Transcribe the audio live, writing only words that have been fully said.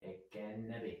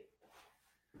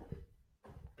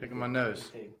Picking my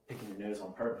nose. Picking your nose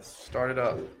on purpose. Start it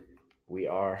up.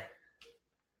 We're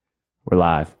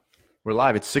live. We're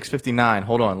live. It's 6:59.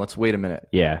 Hold on. Let's wait a minute.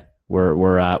 Yeah,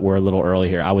 we're a little early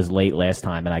here. I was late last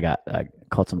time, and I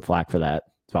caught some flack for that.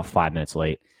 It's about 5 minutes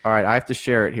late. All right. I have to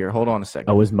share it here. Hold on a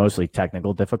second. It was mostly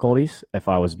technical difficulties, if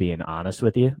I was being honest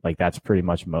with you. Like, that's pretty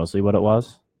much mostly what it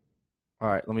was. All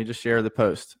right. Let me just share the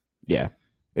post. Yeah.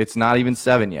 It's not even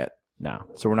 7 yet. No.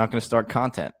 So we're not going to start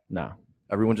content. No.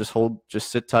 Everyone just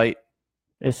sit tight.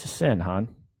 It's a sin,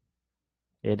 hon.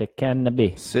 It can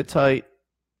be. Sit tight.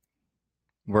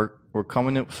 We're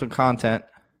coming in with some content.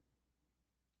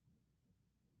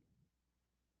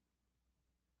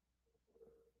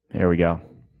 Here we go.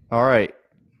 All right.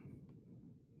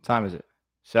 What time is it?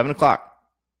 7 o'clock.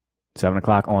 7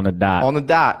 o'clock on the dot. On the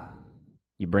dot.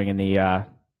 You bringing the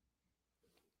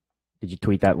did you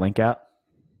tweet that link out?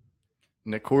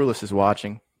 Nick Corliss is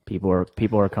watching. People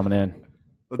are coming in.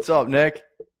 What's up, Nick?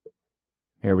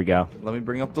 Here we go. Let me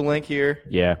bring up the link here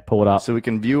Yeah, pull it up. so we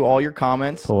can view all your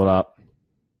comments, Pull it up.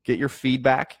 get your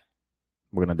feedback,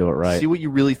 We're gonna do it right. see what you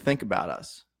really think about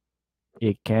us.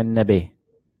 It can be.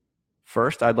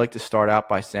 First, I'd like to start out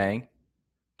by saying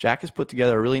Jack has put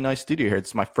together a really nice studio here.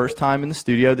 It's my first time in the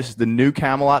studio. This is the new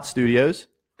Camelot Studios.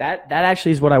 That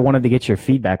actually is what I wanted to get your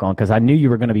feedback on, because I knew you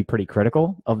were going to be pretty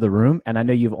critical of the room, and I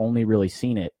know you've only really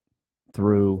seen it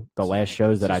through the last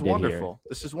shows that I did wonderful.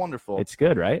 This is wonderful. here. It's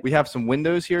good, right? We have some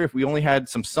windows here. If we only had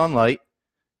some sunlight,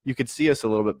 you could see us a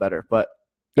little bit better. But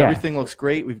Yeah. everything looks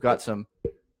great. We've got some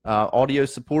audio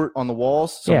support on the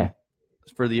walls. Yeah.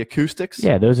 For the acoustics.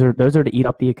 Yeah, those are to eat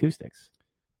up the acoustics.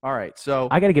 All right. So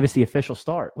I got to give us the official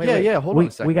start. Wait, hold on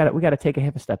a second. We got to take a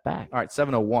half a step back. all right,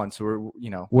 7:01. So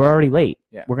We're already late.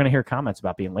 Yeah. We're going to hear comments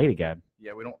about being late again.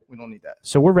 yeah, we don't need that.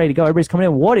 So we're ready to go. Everybody's coming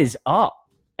in. What is up,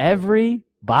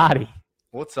 everybody?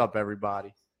 What's up,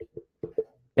 everybody?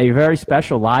 A very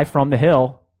special live from the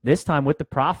Hill, this time with the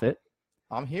Prophet.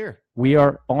 I'm here. We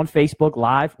are on Facebook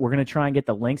Live. We're going to try and get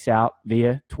the links out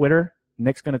via Twitter.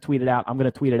 Nick's going to tweet it out. I'm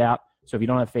going to tweet it out. So if you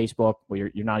don't have Facebook, well,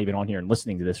 you're not even on here and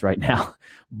listening to this right now,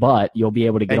 but you'll be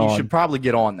able to get And on. you should probably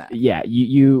get on that. Yeah,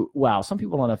 wow, some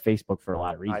people don't have Facebook for a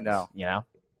lot of reasons. I know. You know?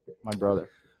 My brother.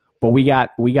 But we got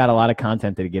a lot of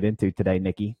content to get into today,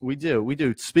 Nikki. We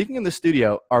do. Speaking in the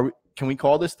studio, can we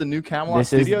call this the new Camelot This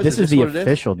Studios? is the what it is?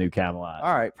 official new Camelot.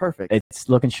 All right, perfect. It's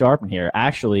looking sharp in here.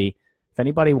 Actually, if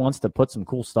anybody wants to put some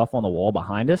cool stuff on the wall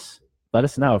behind us, let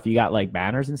us know. If you got like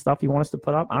banners and stuff you want us to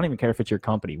put up, I don't even care if it's your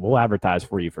company. We'll advertise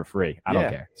for you for free. I don't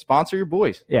care. Sponsor your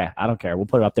boys. Yeah, I don't care. We'll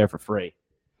put it up there for free.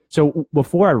 So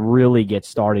before I really get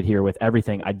started here with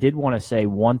everything, I did want to say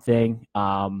one thing.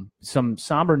 Some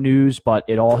somber news, but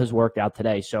it all has worked out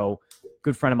today. So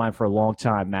good friend of mine for a long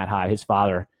time, Matt Hyde, his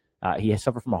father, he has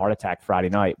suffered from a heart attack Friday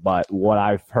night. But what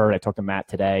I've heard, I talked to Matt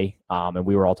today, and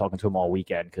we were all talking to him all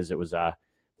weekend because it was,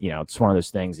 it's one of those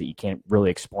things that you can't really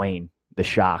explain the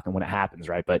shock and when it happens,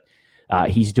 right? But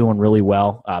he's doing really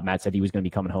well. Matt said he was going to be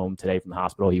coming home today from the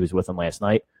hospital. He was with him last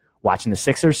night watching the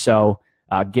Sixers. So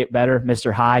get better,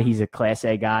 Mr. High. He's a Class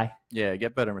A guy. Yeah,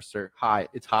 get better, Mr. High.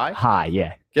 It's High? High,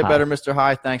 yeah. Get High. better, Mr.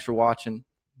 High. Thanks for watching.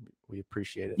 We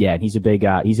appreciate it. Yeah, and he's a big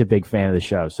fan of the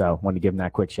show. So wanted to give him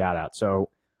that quick shout out. So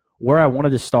where I wanted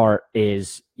to start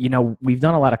is, we've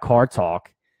done a lot of car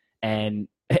talk, and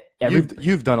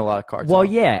You've done a lot of cars. Well,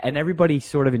 yeah, and everybody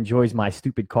sort of enjoys my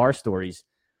stupid car stories.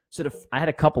 So I had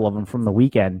a couple of them from the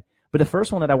weekend, but the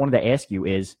first one that I wanted to ask you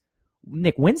is,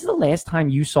 Nick, when's the last time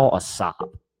you saw a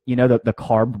Saab? The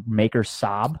car maker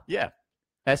Saab? Yeah.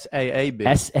 SAAB.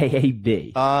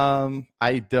 SAAB.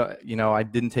 I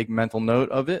didn't take mental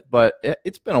note of it, but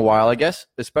it's been a while, I guess,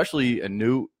 especially a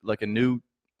new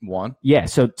one. Yeah,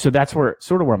 so that's where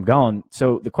I'm going.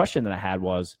 So the question that I had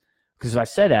was, because I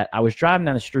said that, I was driving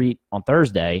down the street on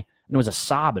Thursday, and there was a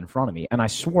Saab in front of me, and I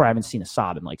swore I haven't seen a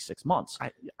Saab in like 6 months.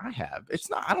 I have.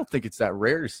 I don't think it's that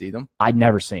rare to see them. I'd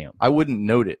never see them. I wouldn't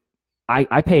note it.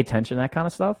 I pay attention to that kind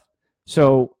of stuff.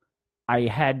 So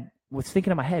I was thinking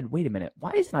in my head, wait a minute,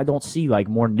 why isn't I don't see like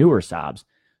more newer Saabs?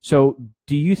 So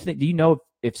do you know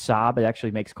if Saab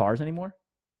actually makes cars anymore?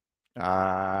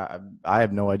 I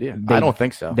have no idea. I don't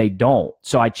think so. They don't.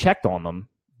 So I checked on them.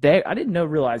 I didn't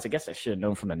realize, I guess I should have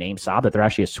known from the name Saab that they're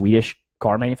actually a Swedish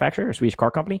car manufacturer, a Swedish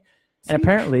car company. And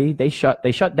apparently they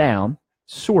shut down,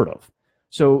 sort of.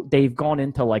 So they've gone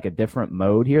into like a different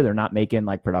mode here. They're not making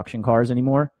like production cars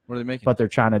anymore. What are they making? But they're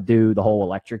trying to do the whole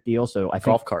electric deal. So I think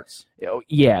golf carts.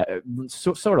 Yeah,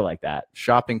 sort of like that.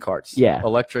 Shopping carts. Yeah.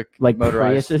 Electric, like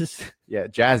motorized. Priuses. Yeah,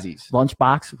 Jazzies.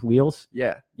 Lunchbox wheels.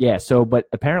 Yeah. Yeah, so but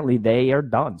apparently they are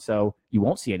done. So you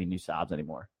won't see any new Saabs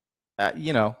anymore.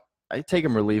 I take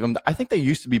them or leave them. I think they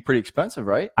used to be pretty expensive,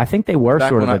 right? I think they were Back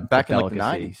sort of when a back in like the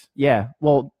delicacy. 90s. Yeah,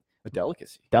 well, A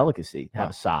delicacy. delicacy to have Wow.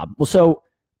 a Saab. Well, so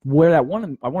where I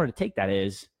wanted to take that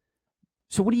is,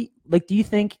 so what do you like? Do you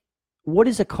think, what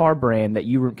is a car brand that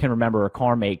you can remember a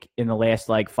car make in the last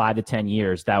like 5 to 10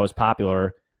 years that was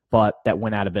popular but that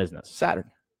went out of business? Saturn.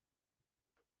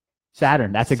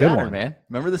 Saturn. That's a good Saturn, one, man.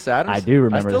 Remember the Saturns? I do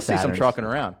remember I still the see some Saturns. trucking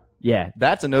around. Yeah,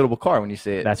 That's a notable car when you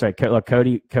see it. that's right. Look,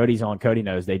 Cody's on. Cody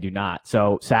knows they do not.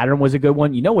 So Saturn was a good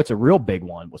one. You know what's a real big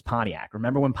one was Pontiac.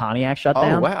 Remember when Pontiac shut Oh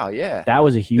down? wow, yeah. That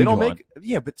was a huge They don't one.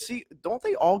 but see, don't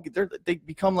they all they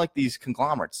become like these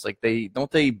conglomerates? Like they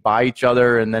buy each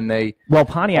other and then they Well,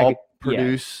 Pontiac all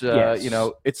produce. Yes.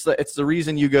 It's the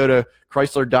reason you go to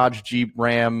Chrysler, Dodge, Jeep,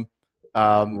 Ram,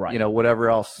 Right.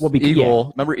 whatever else. Well,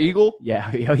 Eagle. Remember Eagle?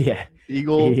 Yeah, oh yeah.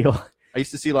 Eagle. I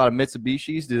used to see a lot of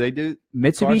Mitsubishis. Do they do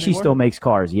Mitsubishi anymore? still makes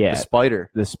cars. Yeah, the Spider?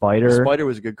 the Spider, The Spider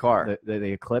was a good car. the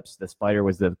Eclipse. The Spider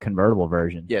was the convertible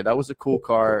version. Yeah, that was a cool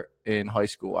car in high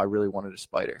school. I really wanted a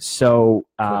Spider. So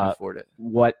Couldn't afford it.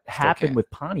 what happened can't. with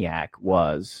Pontiac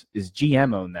is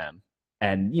GM owned them,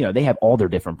 and they have all their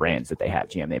different brands that they have.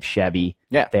 GM, they have Chevy.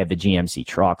 Yeah. They have the GMC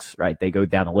trucks. Right, they go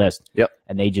down the list. Yep.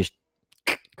 And they just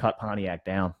cut Pontiac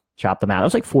down, chopped them out. It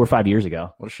was like 4 or 5 years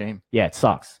ago. What a shame. Yeah, it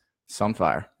sucks.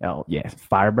 Sunfire. Oh yeah,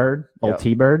 Firebird, old Yep.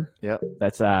 T-Bird. Yep.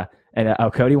 That's and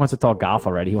Cody wants to talk golf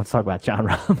already. He wants to talk about John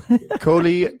Rahm.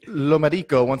 Cody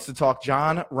Lomarico wants to talk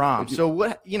John Rahm. So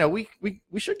what?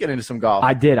 We should get into some golf.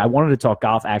 I did. I wanted to talk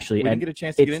golf we actually, didn't and get a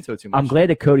chance to get into it too much. I'm glad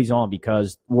that Cody's on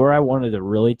because where I wanted to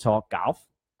really talk golf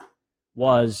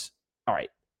was all right.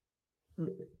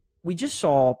 We just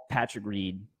saw Patrick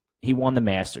Reed. He won the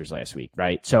Masters last week,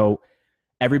 right? So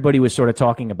everybody was sort of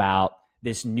talking about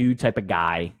this new type of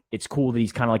guy. It's cool that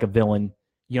he's kind of like a villain.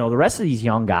 The rest of these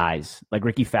young guys, like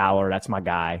Ricky Fowler, that's my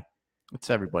guy. It's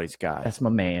everybody's guy. That's my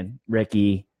man.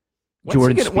 Ricky, When's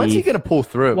Jordan he gonna, when's he Spieth. going to pull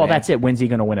through? Well, man? that's it. When's he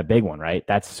going to win a big one, right?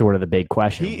 That's sort of the big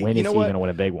question. When is he going to win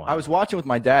a big one? I was watching with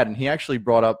my dad, and he actually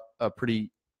brought up a pretty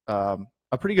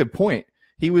good point.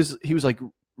 He was like,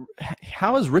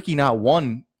 "How has Ricky not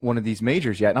won one of these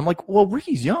majors yet?" And I'm like, "Well,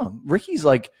 Ricky's young.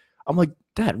 I'm like,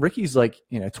 Dad, Ricky's like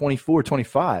 24,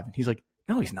 25." And he's like,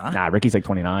 "No, he's not. Nah, Ricky's like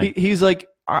 29. He's like,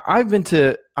 I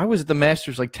was at the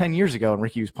Masters like 10 years ago and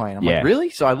Ricky was playing. I'm Yeah. like, really?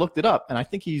 So I looked it up and I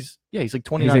think he's like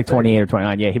 29. He's like 30. 28 or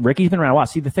 29. Yeah, Ricky's been around a while.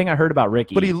 See, the thing I heard about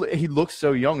Ricky, But he looks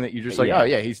so young that you're just like, Yeah. oh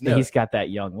yeah, he's new. he's got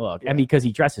that young look. Yeah. And because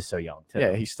he dresses so young, too.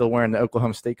 Yeah, he's still wearing the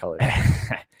Oklahoma State colors.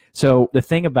 So the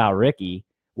thing about Ricky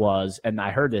was, and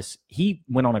I heard this, he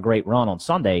went on a great run on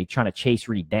Sunday trying to chase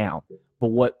Reed down. But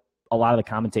what a lot of the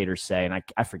commentators say, and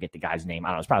I forget the guy's name, I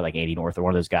don't know, it's probably like 80 North or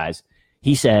one of those guys.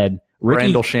 He said, Ricky,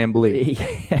 Randall Chambly.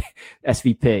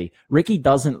 SVP. Ricky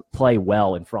doesn't play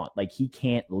well in front. Like he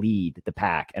can't lead the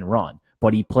pack and run,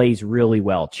 but he plays really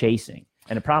well chasing.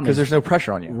 And the problem Because is there's no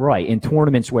pressure on you. right in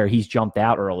tournaments where he's jumped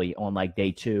out early on like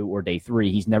day 2 or day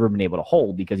 3, he's never been able to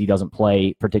hold because he doesn't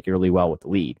play particularly well with the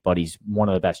lead. But he's one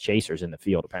of the best chasers in the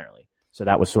field apparently. So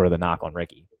that was sort of the knock on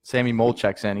Ricky. Sammy Mole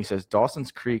checks in. He says,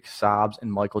 Dawson's Creek, Sobs,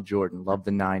 and Michael Jordan. Love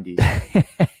the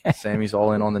 90s. Sammy's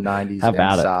all in on the 90s How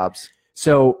about and it? Sobs.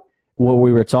 So what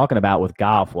we were talking about with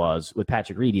golf was with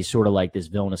Patrick Reed, he's sort of like this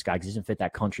villainous guy because he doesn't fit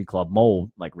that country club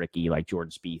mold like Ricky, like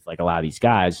Jordan Spieth, like a lot of these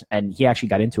guys. And he actually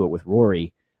got into it with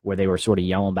Rory where they were sort of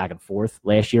yelling back and forth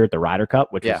last year at the Ryder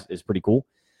Cup, which is pretty cool.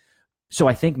 So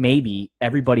I think maybe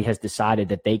everybody has decided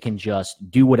that they can just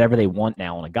do whatever they want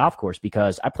now on a golf course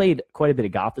because I played quite a bit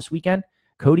of golf this weekend.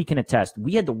 Cody can attest.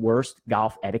 We had the worst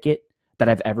golf etiquette that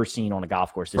I've ever seen on a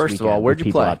golf course this First weekend. of all, where'd with you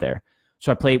people play? out there?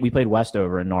 So we played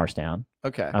Westover in Norristown.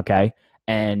 Okay. Okay.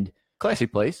 And Classy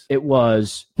place. it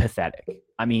was pathetic.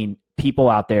 I mean, people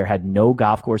out there had no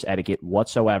golf course etiquette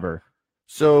whatsoever.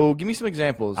 So give me some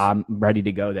examples. I'm ready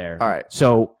to go there. All right.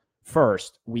 So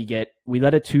first, we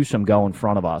let a twosome go in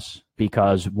front of us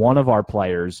because one of our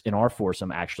players in our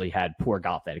foursome actually had poor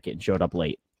golf etiquette and showed up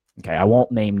late. Okay, I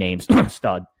won't name names,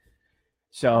 stud.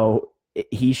 So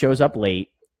he shows up late,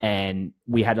 and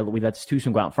we let this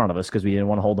twosome go out in front of us because we didn't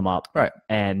want to hold them up. Right.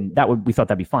 And we thought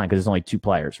that'd be fine because there's only 2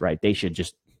 players, right? They should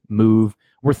just move.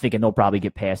 We're thinking they'll probably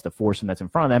get past the foursome that's in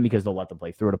front of them because they'll let them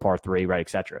play through it a par 3, right,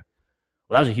 etc.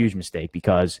 Well, that was a huge mistake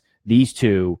because these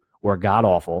two were god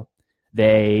awful.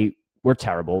 They were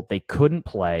terrible. They couldn't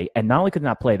play, and not only could they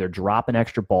not play, they're dropping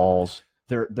extra balls.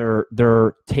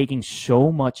 They're taking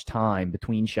so much time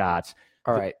between shots.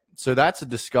 All right. So that's a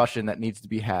discussion that needs to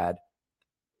be had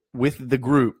with the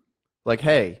group. Like,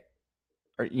 hey,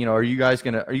 are you guys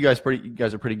are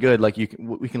pretty good. Like we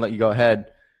can let you go ahead.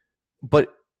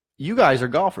 But you guys are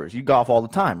golfers. You golf all the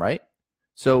time, right?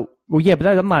 So Well, yeah, but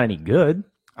I'm not any good.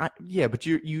 but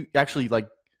you actually like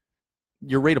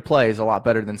your rate of play is a lot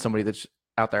better than somebody that's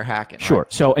out there hacking. Sure.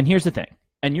 Right? So, and here's the thing.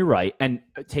 And you're right. And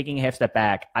taking a half step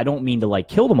back, I don't mean to like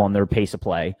kill them on their pace of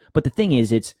play. But the thing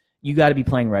is, you got to be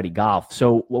playing ready golf.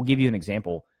 So we'll give you an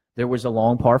example. There was a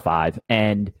long par 5,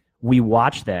 and we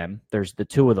watched them. There's the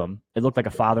two of them. It looked like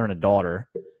a father and a daughter.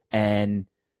 And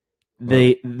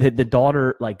the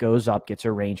daughter like goes up, gets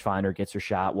her rangefinder, gets her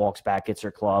shot, walks back, gets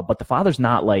her club. But the father's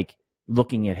not like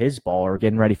looking at his ball or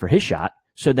getting ready for his shot.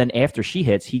 So then after she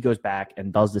hits, he goes back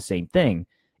and does the same thing.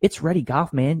 It's ready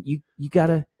golf, man. You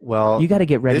gotta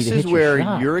get ready. This is where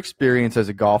your experience as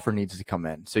a golfer needs to come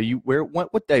in. So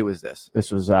what day was this?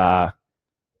 This was one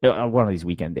of these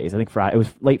weekend days. I think Friday. It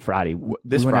was late Friday.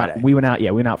 Friday. We went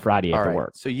out Friday after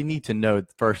work. So you need to know,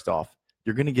 first off,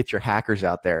 you're going to get your hackers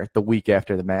out there the week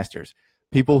after the Masters.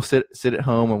 People sit at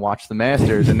home and watch the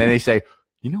Masters, and then they say,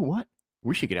 you know what?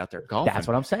 We should get out there golfing. That's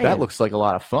what I'm saying. That looks like a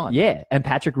lot of fun. Yeah, and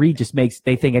Patrick Reed just they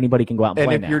think anybody can go out and play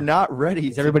now. And if you're not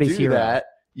ready to do that,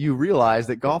 you realize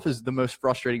that golf is the most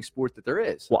frustrating sport that there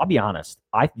is. Well, I'll be honest.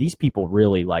 These people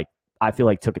really I feel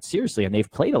like took it seriously, and they've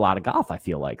played a lot of golf. I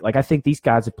feel like I think these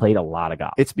guys have played a lot of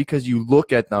golf. It's because you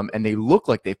look at them and they look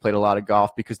like they've played a lot of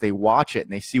golf because they watch it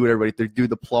and they see what they do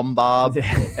the plumb bob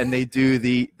and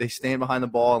they stand behind the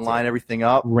ball and line everything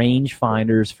up. Range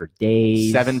finders for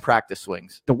days. 7 practice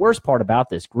swings. The worst part about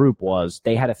this group was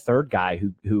they had a third guy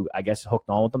who I guess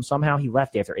hooked on with them somehow. He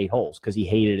left after 8 holes because he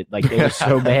hated it. Like they were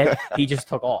so bad, he just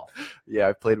took off. Yeah,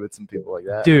 I've played with some people like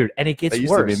that, dude. And it gets worse.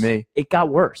 That used to be me. It got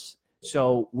worse.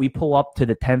 So we pull up to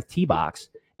the 10th tee box,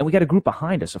 and we got a group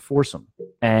behind us, a foursome.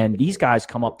 And these guys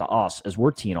come up to us as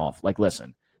we're teeing off. Like,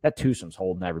 listen, that twosome's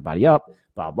holding everybody up,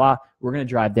 blah, blah. We're going to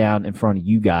drive down in front of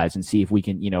you guys and see if we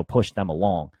can, push them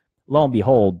along. Lo and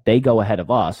behold, they go ahead of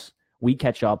us. We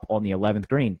catch up on the 11th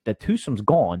green. The twosome's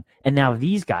gone, and now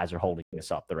these guys are holding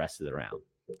us up the rest of the round.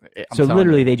 So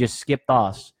literally they just skipped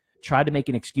us, tried to make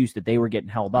an excuse that they were getting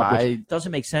held up, which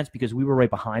doesn't make sense because we were right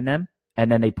behind them. And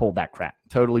then they pulled that crap.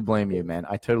 Totally blame you, man.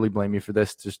 I totally blame you for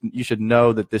this. Just you should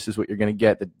know that this is what you're going to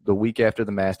get the week after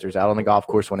the Masters out on the golf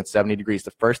course when it's 70 degrees.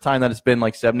 The first time that it's been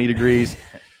like 70 degrees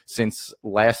since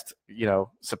last,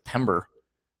 September.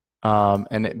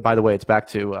 And by the way, it's back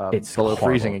to it's below horrible.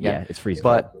 Freezing again. Yeah, it's freezing.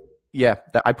 But yeah,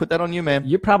 I put that on you, man.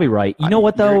 You're probably right. You know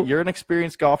what though? You're an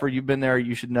experienced golfer. You've been there.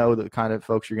 You should know the kind of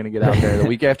folks you're going to get out there the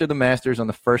week after the Masters on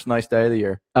the first nice day of the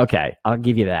year. Okay, I'll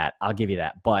give you that.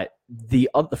 But the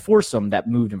foursome that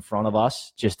moved in front of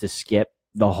us just to skip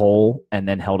the hole and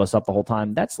then held us up the whole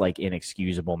time, that's like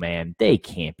inexcusable, man. They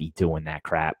can't be doing that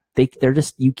crap. They're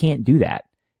just, you can't do that.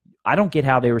 I don't get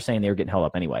how they were saying they were getting held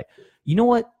up anyway. You know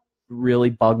what really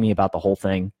bugged me about the whole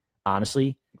thing,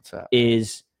 honestly? What's that?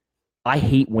 Is I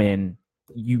hate when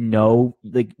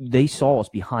like they saw us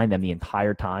behind them the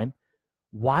entire time.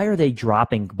 Why are they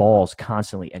dropping balls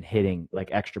constantly and hitting like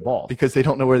extra balls? Because they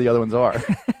don't know where the other ones are.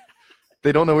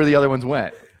 They don't know where the other ones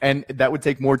went. And that would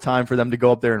take more time for them to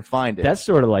go up there and find it. That's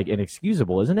sort of like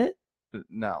inexcusable, isn't it?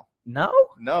 No,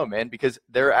 man, because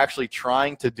they're actually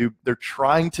trying to do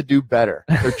better.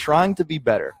 They're trying to be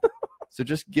better. So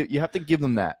you have to give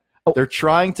them that. Oh. They're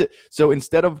trying to, so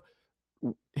instead of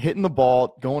hitting the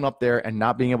ball, going up there and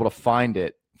not being able to find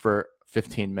it for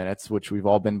 15 minutes, which we've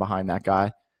all been behind that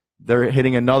guy, they're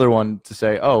hitting another one to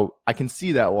say, oh, I can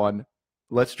see that one.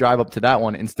 Let's drive up to that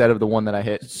one instead of the one that I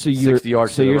hit 60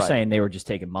 yards. So you're saying they were just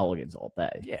taking mulligans all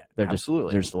day? Yeah, they're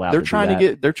absolutely. They're just allowed. They're trying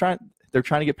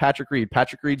to get Patrick Reed.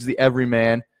 Patrick Reed's the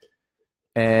everyman,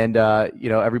 and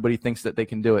everybody thinks that they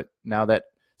can do it. Now that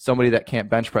somebody that can't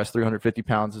bench press 350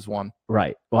 pounds is one.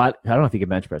 Right. Well, I don't know if he can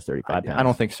bench press 35 pounds. I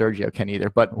don't think Sergio can either.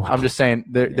 But wow. I'm just saying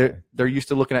they're used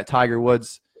to looking at Tiger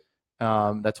Woods.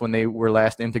 That's when they were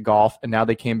last into golf, and now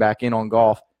they came back in on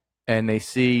golf, and they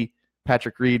see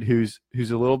Patrick Reed, who's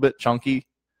a little bit chunky.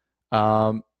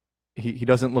 He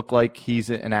doesn't look like he's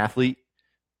an athlete,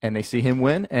 and they see him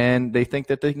win, and they think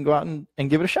that they can go out and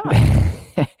give it a shot.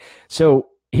 So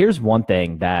here's one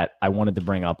thing that I wanted to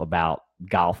bring up about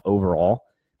golf overall,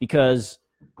 because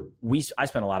I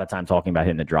spent a lot of time talking about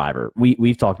hitting the driver.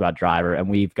 We've talked about driver, and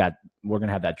we're going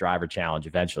to have that driver challenge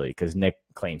eventually because Nick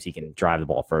claims he can drive the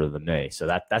ball further than me. So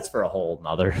that's for a whole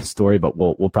nother story, but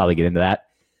we'll probably get into that.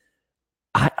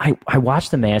 I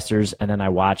watched the Masters, and then I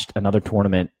watched another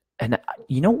tournament, and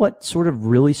you know what sort of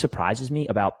really surprises me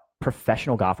about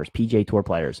professional golfers, PGA Tour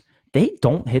players? They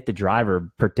don't hit the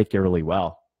driver particularly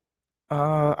well.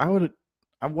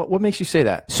 What makes you say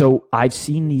that? So I've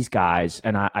seen these guys,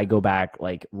 and I go back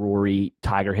like Rory,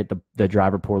 Tiger hit the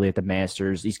driver poorly at the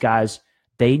Masters. These guys,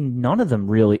 none of them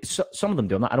really. Some of them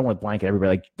do. I don't want to blanket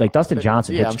everybody. Like Dustin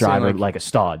Johnson hits driver like a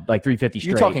stud, like 350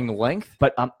 straight. You're talking length,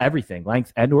 but everything,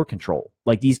 length and or control.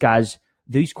 Like these guys,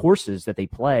 these courses that they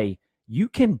play, you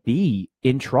can be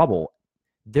in trouble.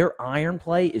 Their iron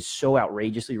play is so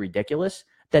outrageously ridiculous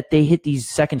that they hit these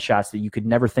second shots that you could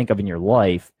never think of in your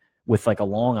life with like a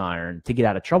long iron to get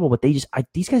out of trouble. But these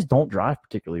guys don't drive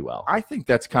particularly well. I think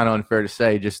that's kind of unfair to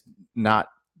say, just not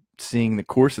seeing the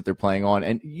course that they're playing on.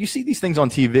 And you see these things on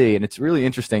TV, and it's really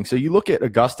interesting. So you look at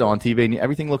Augusta on TV, and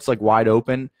everything looks like wide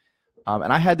open.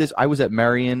 And I was at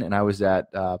Marion, and I was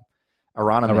at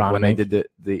Aronimink when they did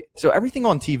so everything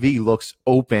on TV looks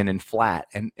open and flat,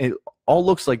 and it all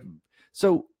looks like.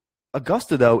 So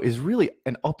Augusta, though, is really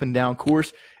an up and down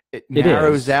course. It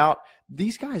narrows out.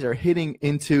 These guys are hitting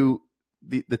into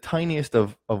the tiniest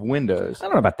of windows. I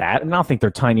don't know about that. And I don't think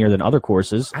they're tinier than other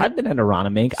courses. I've been at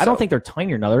Aronimink. I don't think they're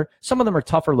tinier than other. Some of them are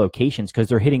tougher locations because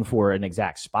they're hitting for an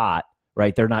exact spot,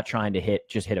 right? They're not trying to hit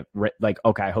a like,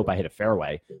 okay, I hope I hit a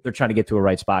fairway. They're trying to get to a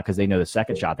right spot because they know the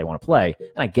second shot they want to play.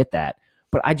 And I get that.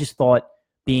 But I just thought,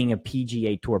 being a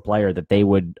PGA Tour player, that they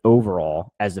would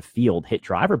overall, as a field, hit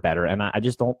driver better, and I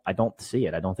don't see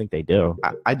it. I don't think they do.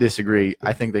 I disagree.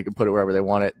 I think they could put it wherever they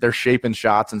want it. They're shaping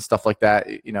shots and stuff like that.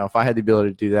 If I had the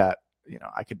ability to do that,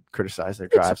 I could criticize their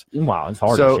drives. It's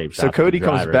hard to shape shots. So Cody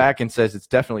comes back and says it's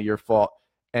definitely your fault.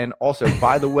 And also,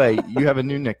 by the way, you have a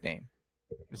new nickname.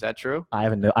 Is that true? I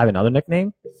have another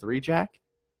nickname. 3-Jack.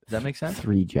 Does that make sense?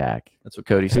 3-Jack. That's what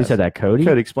Cody said. Who said that? Cody?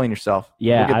 Cody, explain yourself.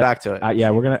 Yeah. We'll get back to it.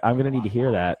 I'm gonna need to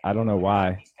hear that. I don't know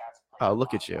why. Oh,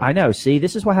 look at you. I know. See,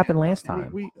 this is what happened last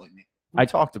time. We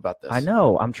talked about this. I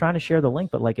know. I'm trying to share the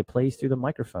link, but like it plays through the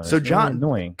microphone. So it's John,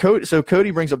 really annoying.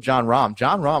 Cody brings up John Rahm.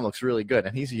 John Rahm looks really good,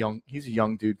 and he's a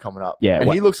young dude coming up. Yeah,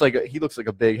 and he looks like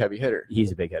a big heavy hitter.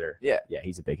 He's a big hitter. Yeah,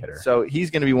 he's a big hitter. So he's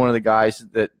going to be one of the guys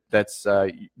that's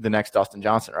the next Dustin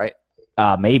Johnson, right?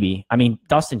 Maybe. I mean,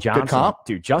 Dustin Johnson. Good comp?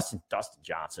 Dude, Dustin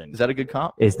Johnson. Is that a good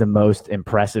comp? Is the most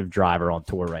impressive driver on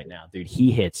tour right now. Dude,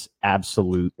 he hits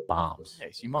absolute bombs. Yeah,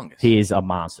 he's humongous. He is a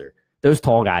monster. Those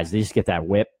tall guys, they just get that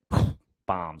whip,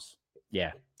 bombs.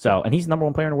 Yeah. So, and he's the number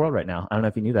one player in the world right now. I don't know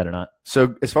if you knew that or not.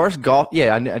 So, as far as golf,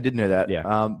 yeah, I did know that.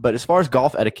 Yeah. But as far as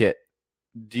golf etiquette,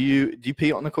 do you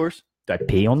pee on the course? Do I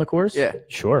pee on the course? Yeah.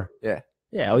 Sure. Yeah.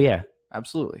 Yeah. Oh, yeah.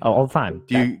 Absolutely. Oh, all the time.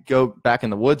 Do you go back in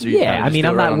the woods? Or yeah, I mean,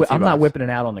 I'm not whipping it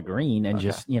out on the green and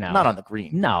just, Not on the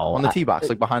green. No. On the tee box,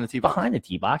 like behind the tee box. Behind the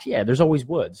tee box, yeah. There's always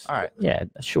woods. All right. Yeah,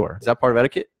 sure. Is that part of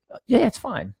etiquette? Yeah, it's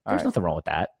fine. All There's right. nothing wrong with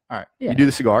that. All right. Yeah. You do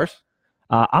the cigars?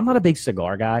 I'm not a big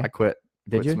cigar guy. I quit.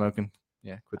 Did you? Smoking.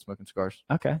 Yeah, quit smoking cigars.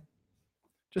 Okay.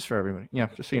 Just for everybody. Yeah,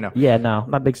 just so you know. Yeah, no, I'm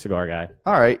not a big cigar guy.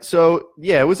 All right. So,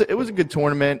 yeah, it was a good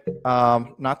tournament.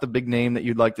 Not the big name that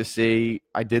you'd like to see.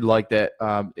 I did like that.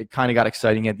 It kind of got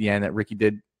exciting at the end that Ricky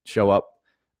did show up,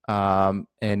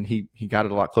 and he got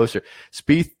it a lot closer.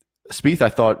 Spieth I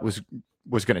thought was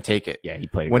going to take it. Yeah, he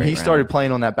played when he started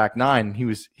playing on that back nine. He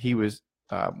was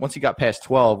once he got past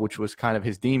 12, which was kind of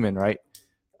his demon, right?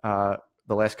 The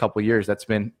last couple of years, that's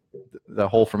been the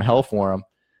hole from hell for him.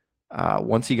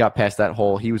 Once he got past that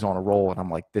hole, he was on a roll, and I'm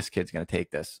like, this kid's going to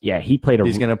take this. Yeah, he's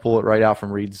going to pull it right out from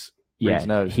Reed's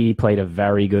nose. He played a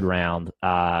very good round.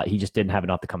 He just didn't have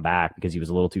enough to come back because he was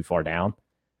a little too far down.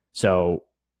 So,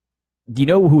 do you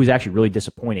know who was actually really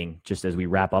disappointing, just as we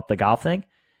wrap up the golf thing,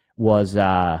 was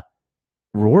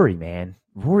Rory, man.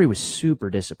 Rory was super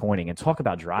disappointing. And talk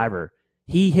about driver.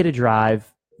 He hit a drive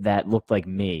that looked like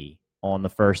me on the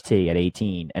first tee at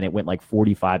 18, and it went like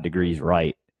 45 degrees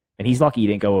right. And he's lucky he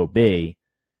didn't go OB.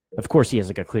 Of course, he has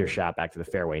like a clear shot back to the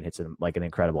fairway and hits like an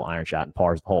incredible iron shot and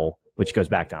pars the hole, which goes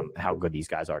back to how good these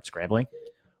guys are at scrambling.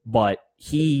 But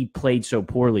he played so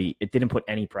poorly, it didn't put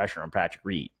any pressure on Patrick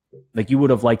Reed. Like, you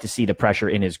would have liked to see the pressure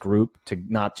in his group to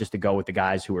not just to go with the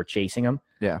guys who were chasing him.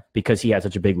 Yeah. Because he had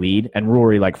such a big lead. And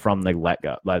Rory, like from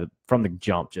the from the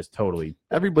jump, just totally.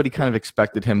 Everybody kind of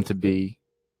expected him to be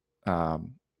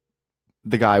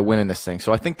the guy winning this thing.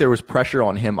 So I think there was pressure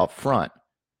on him up front.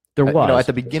 There was. At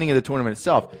the beginning of the tournament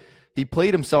itself, he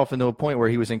played himself into a point where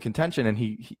he was in contention, and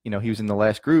he was in the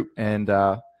last group, and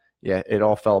it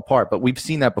all fell apart. But we've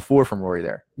seen that before from Rory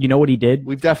there. You know what he did?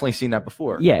 We've definitely seen that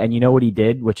before. Yeah, and you know what he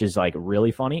did, which is like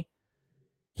really funny?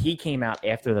 He came out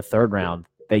after the third round.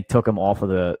 They took him off of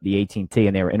the 18th tee,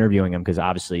 and they were interviewing him because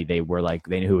obviously they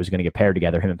knew who was going to get paired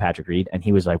together, him and Patrick Reed. And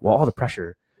he was like, well, all the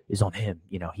pressure is on him.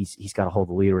 He's got to hold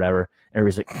the lead or whatever. And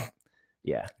everybody's like,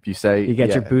 yeah. If you say you got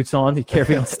your boots on, be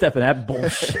careful, don't step in that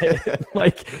bullshit.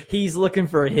 Like, he's looking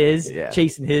for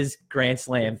chasing his Grand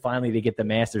Slam. Finally, they get the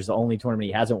Masters, the only tournament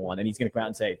he hasn't won, and he's going to come out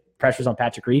and say, "Pressure's on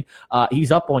Patrick Reed.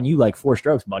 He's up on you like 4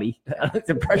 strokes, buddy.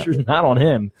 The pressure's not on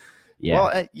him."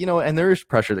 Yeah. Well, and there is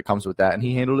pressure that comes with that, and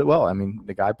he handled it well. I mean,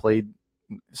 the guy played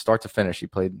start to finish. He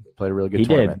played a really good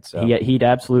tournament. Did. So. He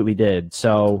absolutely did.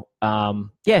 So,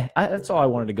 that's all I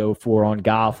wanted to go for on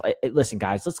golf. Listen,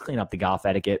 guys, let's clean up the golf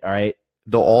etiquette, all right?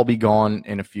 they'll all be gone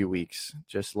in a few weeks.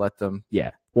 Just let them.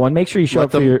 Yeah. Well, and make sure you show Let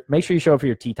up for them-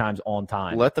 your tee times on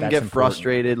time. Let them That's get important.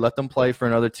 frustrated. Let them play for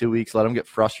another 2 weeks. Let them get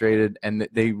frustrated, and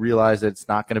they realize that it's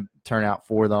not going to turn out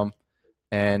for them.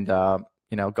 And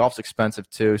golf's expensive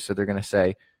too, so they're going to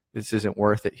say this isn't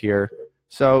worth it here.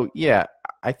 So yeah,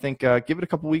 I think give it a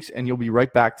couple weeks, and you'll be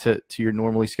right back to your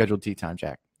normally scheduled tee time,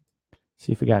 Jack.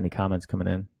 See if we got any comments coming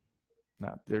in.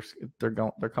 No, they're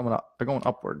coming up. They're going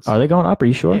upwards. Are they going up? Are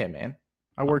you sure? Yeah, man.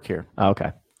 I work here. Oh,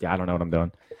 okay. Yeah, I don't know what I'm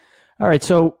doing. All right,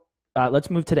 so let's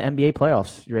move to the NBA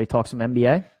playoffs. You ready to talk some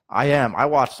NBA? I am. I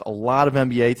watched a lot of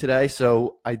NBA today,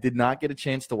 so I did not get a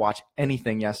chance to watch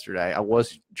anything yesterday. I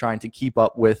was trying to keep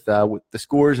up with the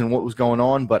scores and what was going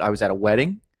on, but I was at a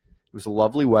wedding. It was a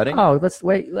lovely wedding. Oh, let's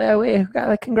wait.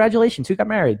 Congratulations. Who got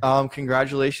married?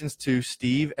 Congratulations to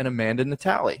Steve and Amanda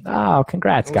Natali. Oh,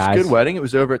 congrats, It was guys. a good wedding. It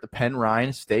was over at the Penn Ryan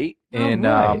Estate in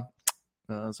right.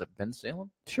 was it Ben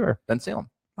Salem? Sure. Ben Salem.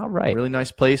 All right. Really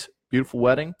nice place. Beautiful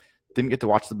wedding. Didn't get to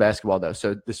watch the basketball, though.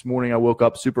 So this morning I woke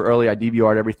up super early. I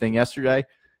DVR'd everything yesterday,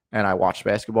 and I watched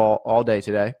basketball all day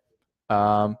today.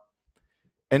 And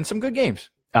some good games.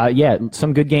 Yeah,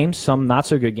 some good games, some not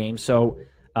so good games. So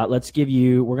we're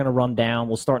going to run down.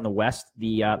 We'll start in the West.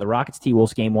 The Rockets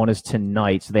T-Wolves game 1 is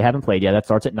tonight, so they haven't played yet. That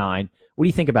starts at 9. What do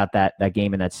you think about that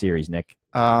game in that series, Nick?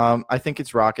 I think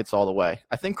it's Rockets all the way.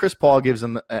 I think Chris Paul gives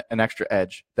them an extra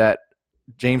edge that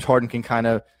James Harden can kind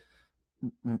of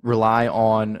rely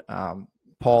on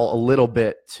Paul a little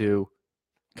bit to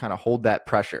kind of hold that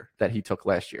pressure that he took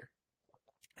last year.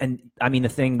 And, I mean, the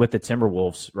thing with the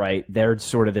Timberwolves, right, they're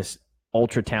sort of this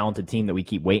ultra-talented team that we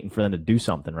keep waiting for them to do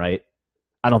something, right?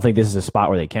 I don't think this is a spot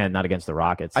where they can, not against the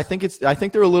Rockets. I think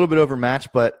they're a little bit overmatched,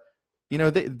 but,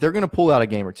 they're going to pull out a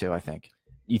game or two, I think.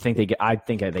 You think they get? I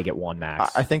think they get one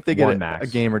max. I think they get a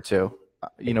game or two.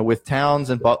 With Towns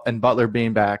and Butler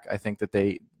being back, I think that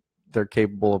they're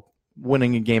capable of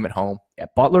winning a game at home. Yeah,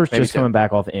 Butler's Maybe just coming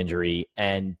back off injury,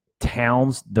 and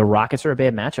Towns. The Rockets are a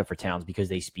bad matchup for Towns because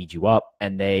they speed you up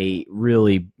and they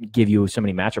really give you so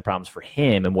many matchup problems for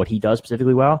him and what he does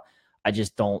specifically well. I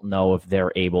just don't know if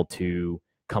they're able to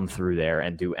come through there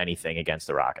and do anything against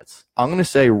the Rockets. I'm going to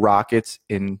say Rockets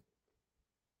in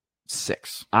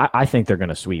 6. I think they're going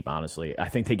to sweep, honestly. I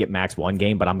think they get max one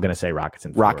game, but I'm going to say Rockets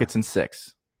in 4. Rockets in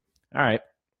 6. All right.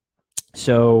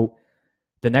 So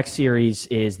the next series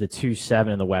is the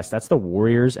 2-7 in the West. That's the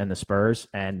Warriors and the Spurs.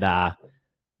 And,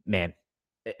 man,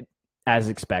 as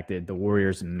expected, the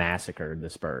Warriors massacred the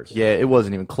Spurs. Yeah, it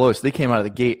wasn't even close. They came out of the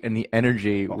gate, and the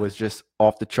energy was just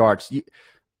off the charts.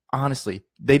 Honestly,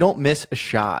 they don't miss a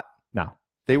shot. No.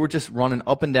 They were just running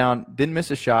up and down, didn't miss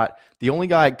a shot. The only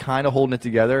guy kind of holding it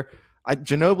together,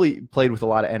 Ginobili played with a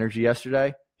lot of energy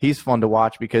yesterday. He's fun to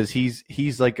watch because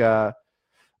he's like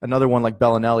another one like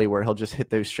Bellinelli where he'll just hit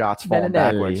those shots falling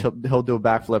backwards. He'll do a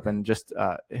backflip and just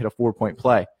hit a 4-point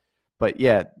play. But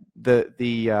yeah,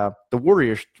 the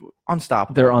Warriors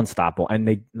unstoppable. They're unstoppable,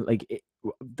 and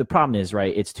the problem is,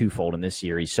 right, it's twofold in this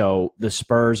series. So the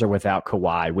Spurs are without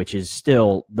Kawhi, which is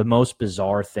still the most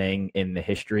bizarre thing in the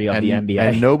history of the NBA.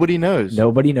 And nobody knows.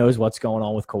 Nobody knows what's going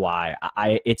on with Kawhi.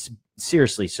 It's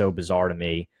seriously so bizarre to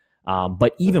me.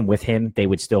 But even with him, they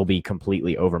would still be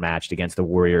completely overmatched against the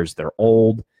Warriors. They're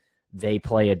old. They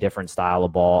play a different style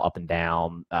of ball up and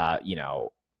down.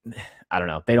 I don't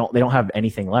know. They don't have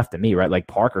anything left to me, right? Like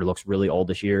Parker looks really old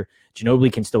this year.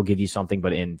 Ginobili can still give you something,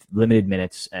 but in limited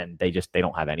minutes, and they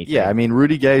don't have anything. Yeah, I mean,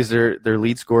 Rudy Gay is their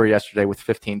lead scorer yesterday with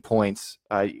 15 points.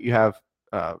 You have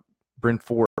Bryn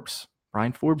Forbes.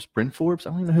 Bryn Forbes? I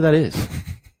don't even know who that is.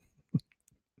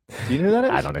 Do you know who that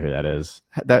is? I don't know who that is.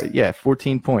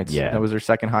 14 points. Yeah. That was their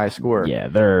second highest scorer. Yeah,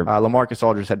 they're LaMarcus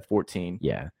Aldridge had 14.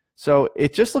 Yeah. So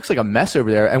it just looks like a mess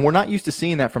over there, and we're not used to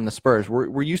seeing that from the Spurs.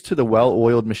 We're used to the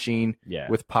well-oiled machine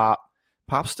with Pop.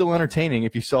 Pop's still entertaining.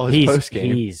 If you saw his post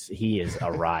game, he is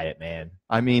a riot, man.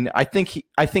 I mean, I think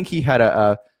he had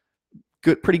a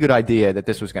pretty good idea that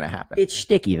this was going to happen. It's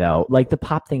sticky though. Like the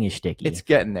Pop thing is sticky. It's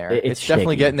getting there. It's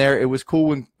definitely getting there. It was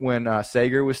cool when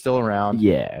Sager was still around.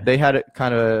 Yeah, they had it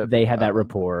kind of. They had that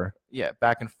rapport. Yeah,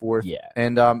 back and forth. Yeah,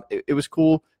 and it was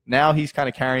cool. Now he's kind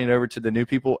of carrying it over to the new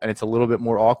people, and it's a little bit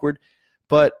more awkward.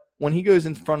 But when he goes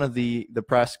in front of the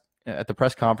press at the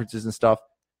press conferences and stuff,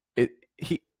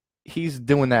 he's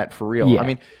doing that for real. Yeah. I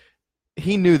mean,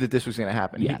 he knew that this was going to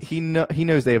happen. Yes. He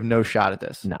knows they have no shot at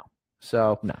this. No.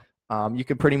 So you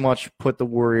could pretty much put the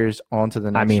Warriors onto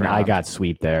the next round. I got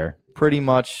sweep there. Pretty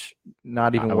much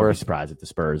not even I worth surprised if the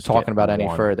Spurs talking about any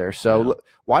further. So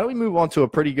why don't we move on to a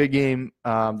pretty good game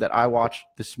that I watched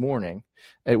this morning?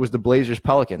 It was the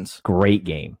Blazers-Pelicans. Great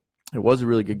game. It was a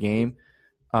really good game.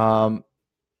 The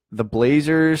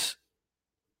Blazers,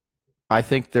 I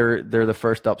think they're the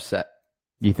first upset.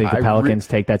 You think the Pelicans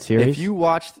take that series? If you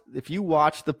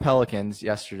watched the Pelicans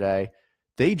yesterday,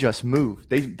 they just move.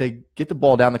 They get the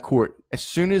ball down the court. As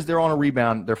soon as they're on a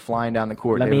rebound, they're flying down the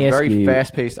court. They have a very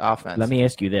fast-paced offense. Let me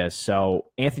ask you this. So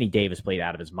Anthony Davis played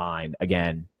out of his mind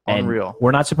again. Unreal.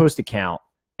 We're not supposed to count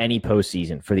any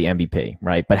postseason for the MVP,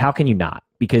 right? But how can you not?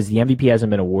 Because the MVP hasn't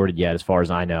been awarded yet, as far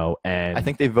as I know. And I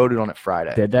think they voted on it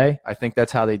Friday. Did they? I think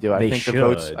that's how they do it. They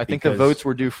I think the votes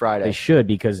were due Friday. They should,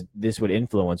 because this would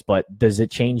influence. But does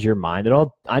it change your mind at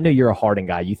all? I know you're a Harden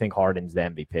guy. You think Harden's the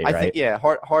MVP, right? I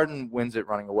think, Harden wins it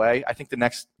running away. I think the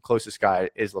next closest guy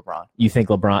is LeBron. You think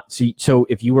LeBron? So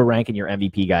if you were ranking your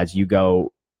MVP guys, you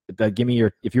go. Give me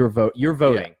your. If you're voting.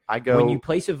 Yeah, I go when you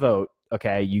place a vote.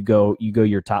 Okay, you go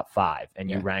your top 5, and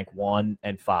you rank 1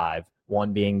 and 5.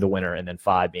 1 being the winner, and then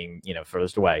 5 being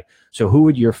furthest away. So who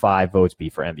would your 5 votes be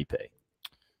for MVP?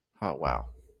 Oh wow,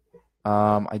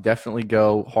 I definitely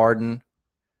go Harden.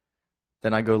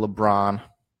 Then I go LeBron.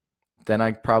 Then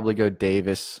I probably go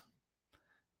Davis.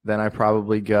 Then I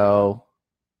probably go.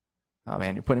 Oh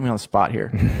man, you're putting me on the spot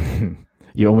here.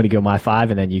 You want me to go my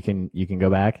 5, and then you can go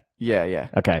back? Yeah.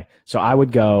 Okay, so I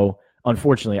would go.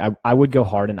 Unfortunately, I would go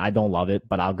Harden. I don't love it,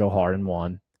 but I'll go Harden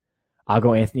 1. I'll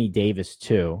go Anthony Davis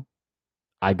 2.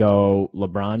 I go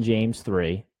LeBron James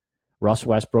 3. Russ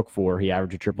Westbrook 4. He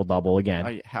averaged a triple-double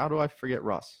again. How do I forget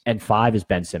Russ? And 5 is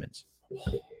Ben Simmons.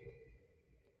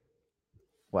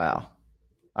 Wow.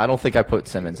 I don't think I put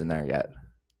Simmons in there yet.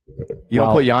 You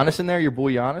don't put Giannis in there, your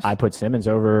boy Giannis? I put Simmons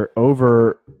over.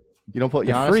 You don't put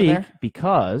Giannis in there?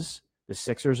 Because the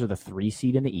Sixers are the 3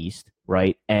 seed in the East,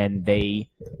 right? And they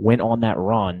went on that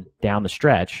run down the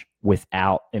stretch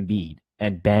without Embiid.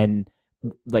 And Ben,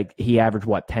 he averaged,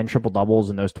 10 triple-doubles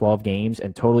in those 12 games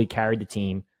and totally carried the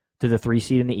team to the 3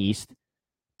 seed in the East.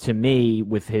 To me,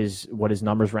 with his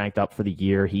numbers ranked up for the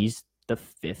year, he's the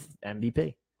 5th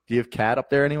MVP. Do you have Cat up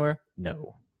there anywhere?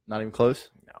 No. Not even close?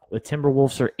 No. The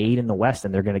Timberwolves are 8 in the West,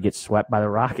 and they're going to get swept by the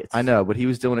Rockets. I know, but he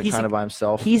was doing it kind of by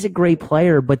himself. He's a great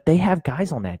player, but they have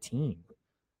guys on that team.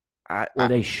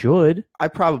 They should. I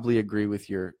probably agree with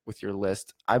your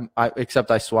list.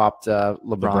 Except I swapped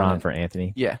LeBron for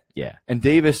Anthony. Yeah. Yeah. And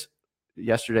Davis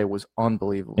yesterday was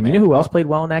unbelievable. And you know who else played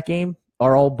well in that game?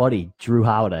 Our old buddy, Drew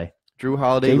Holiday. Drew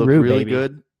Holiday looked really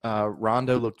good.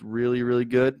 Rondo looked really, really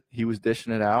good. He was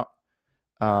dishing it out.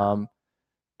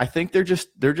 I think they're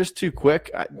just too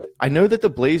quick. I know that the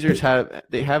Blazers have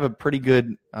a pretty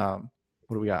good what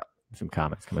do we got? Some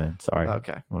comments coming in. Sorry.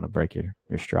 Okay. I want to break your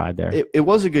stride there. It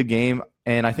was a good game,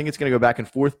 and I think it's going to go back and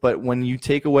forth. But when you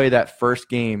take away that first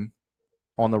game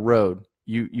on the road,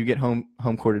 you get home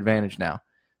court advantage now,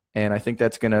 and I think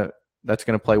that's gonna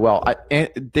play well.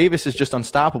 Davis is just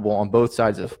unstoppable on both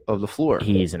sides of the floor.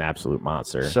 He's an absolute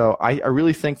monster. So I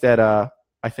really think that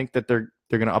they're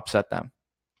going to upset them.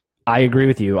 I agree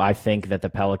with you. I think that the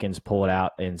Pelicans pull it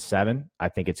out in 7. I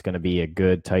think it's going to be a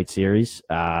good, tight series.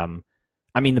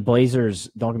 The Blazers,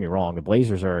 don't get me wrong, the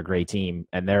Blazers are a great team,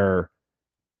 and they're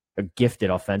a gifted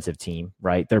offensive team,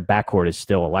 right? Their backcourt is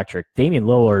still electric. Damian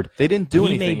Lillard, they didn't do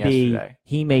anything yesterday.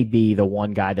 He may be the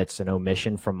one guy that's an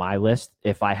omission from my list.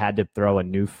 If I had to throw a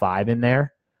new 5 in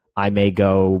there, I may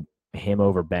go him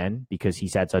over Ben because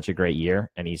he's had such a great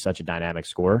year, and he's such a dynamic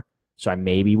scorer. So I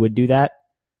maybe would do that.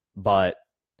 But,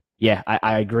 yeah,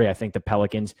 I agree. I think the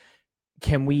Pelicans –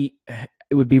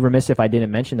 it would be remiss if I didn't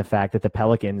mention the fact that the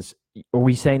Pelicans – are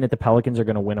we saying that the Pelicans are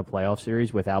going to win a playoff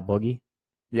series without Boogie?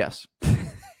 Yes.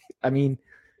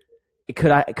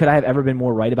 Could I have ever been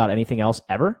more right about anything else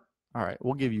ever? All right,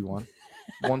 we'll give you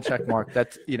one check mark.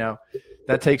 That's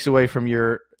that takes away from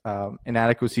your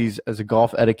inadequacies as a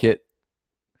golf etiquette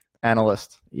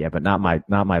analyst. Yeah, but not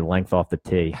my length off the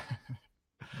tee.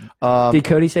 Did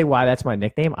Cody say why that's my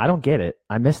nickname? I don't get it.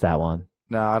 I missed that one.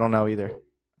 No, I don't know either.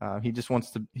 He just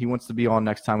wants to be on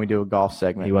next time we do a golf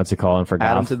segment. He wants to call in for golf.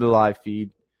 Add him to the live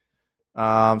feed.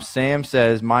 Sam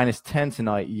says -10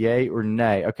 tonight. Yay or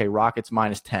nay? Okay, Rockets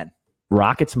 -10.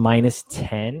 Rockets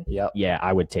 -10? Yep. Yeah,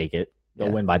 I would take it.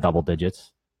 They'll win by double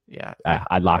digits. Yeah.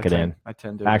 I'd lock it in. I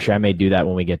tend to. Actually, I may do that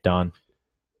when we get done.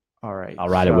 All right. I'll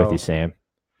ride it with you, Sam.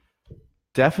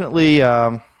 Definitely.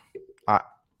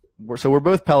 So we're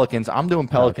both Pelicans. I'm doing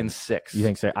Pelicans 6. You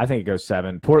think so? I think it goes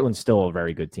 7. Portland's still a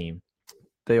very good team.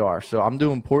 They are. So I'm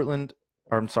doing Pelicans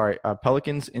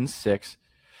in 6.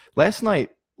 Last night,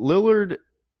 Lillard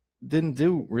didn't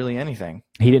do really anything.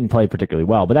 He didn't play particularly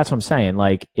well, but that's what I'm saying.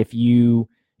 Like if you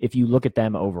look at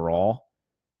them overall,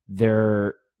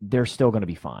 they're still going to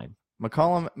be fine.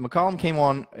 McCollum came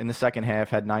on in the second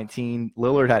half, had 19.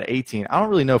 Lillard had 18. I don't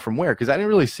really know from where because I didn't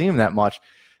really see him that much.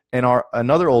 and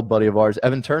another old buddy of ours,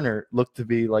 Evan Turner, looked to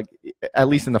be like, at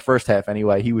least in the first half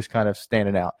anyway, he was kind of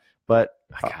standing out. But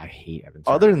God, I hate Evan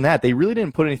Turner. other than that, they really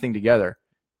didn't put anything together.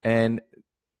 And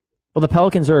Well, the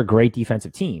Pelicans are a great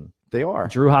defensive team. they are.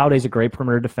 Drew Holiday's a great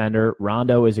perimeter defender.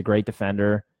 Rondo is a great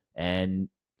defender. And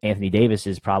Anthony Davis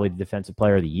is probably the defensive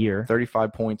player of the year.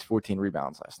 35 points, 14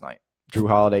 rebounds last night. Drew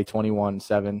Holiday, 21,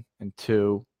 7, and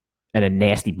 2. And a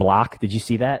nasty block. Did you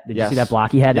see that? Did you Yes. see that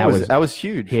block he had? That was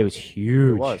huge. It was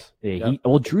huge. It was. Yeah,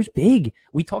 well, Drew's big.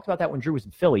 We talked about that when Drew was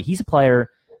in Philly. He's a player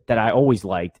that I always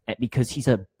liked because he's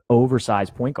a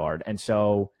oversized point guard. And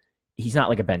so he's not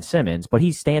like a Ben Simmons, but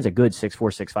he stands a good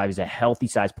 6'4", 6'5". He's a healthy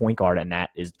size point guard, and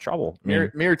that is trouble.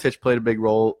 Mirotic played a big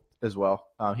role as well.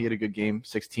 He had a good game,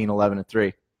 16, 11, and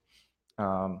 3.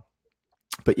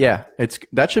 But yeah,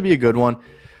 that should be a good one.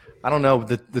 I don't know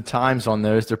the times on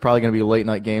those. They're probably going to be late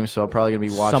night games, so I'm probably going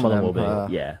to be watching some of them. Will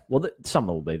be, yeah. Well, some of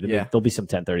them will be. Yeah. There'll be some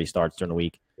 10:30 starts during the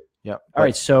week. Yep. All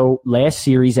right. So last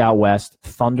series out west,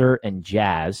 Thunder and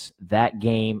Jazz. That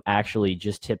game actually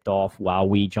just tipped off while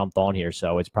we jumped on here,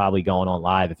 so it's probably going on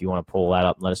live. If you want to pull that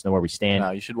up and let us know where we stand. No,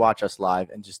 you should watch us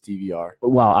live and just DVR.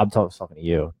 Well, I'm talking to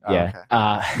you. Oh, yeah.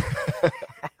 Okay.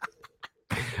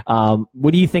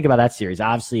 What do you think about that series?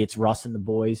 Obviously, it's Russ and the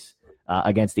boys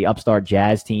against the upstart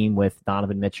Jazz team with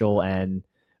Donovan Mitchell and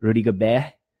Rudy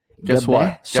Gobert. Guess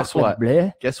what?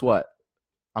 Bleh. Guess what?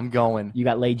 I'm going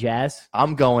Jazz.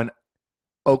 I'm going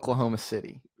Oklahoma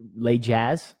City. Lay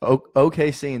Jazz.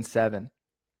 OKC in 7.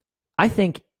 I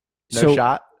think no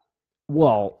shot.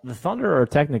 Well, the Thunder are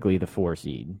technically the 4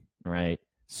 seed, right?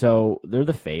 So they're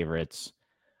the favorites.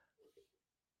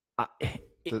 I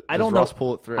don't know. Russ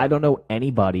pull it through? I don't know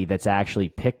anybody that's actually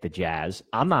picked the Jazz.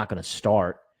 I'm not going to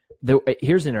start.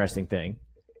 Here's the interesting thing.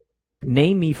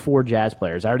 Name me 4 Jazz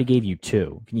players. I already gave you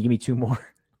 2. Can you give me 2 more?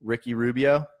 Ricky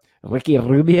Rubio,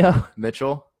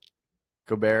 Mitchell,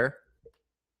 Gobert,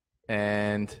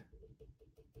 and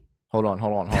hold on.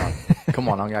 Come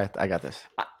on, I got this.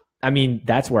 I mean,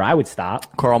 that's where I would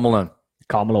stop. Karl Malone.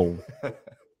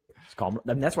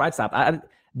 That's where I'd stop.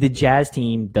 The Jazz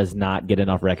team does not get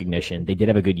enough recognition. They did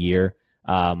have a good year,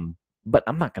 but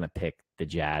I'm not going to pick the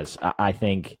Jazz. I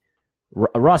think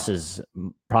Russ is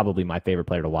probably my favorite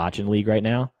player to watch in the league right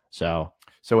now. So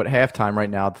at halftime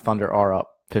right now, the Thunder are up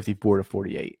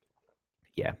 54-48.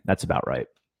 Yeah, that's about right.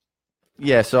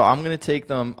 Yeah, so I'm going to take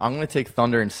them. I'm going to take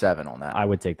Thunder in 7 on that. I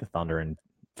would take the Thunder in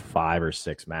 5 or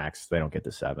 6 max. They don't get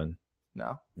to 7.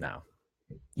 No.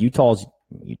 Utah.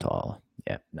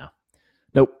 Yeah, no.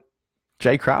 Nope.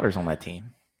 Jay Crowder's on that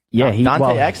team. Yeah,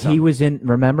 Dante Exum. He was in.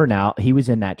 Remember now, he was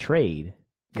in that trade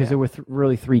because there were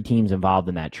really 3 teams involved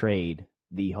in that trade.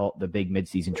 The big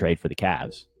midseason trade for the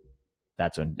Cavs.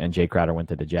 That's when and Jay Crowder went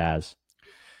to the Jazz.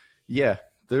 Yeah,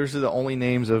 those are the only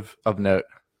names of note.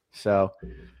 So,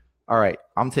 all right,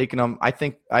 I'm taking them. I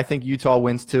think Utah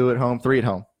wins 2 at home, 3 at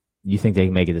home. You think they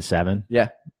can make it to 7? Yeah.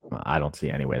 I don't see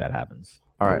any way that happens.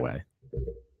 All no right. way.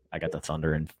 I got the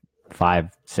Thunder in 5,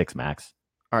 6 max.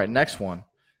 All right, next one.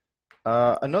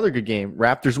 Another good game,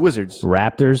 Raptors-Wizards.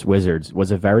 Raptors-Wizards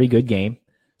was a very good game.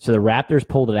 So the Raptors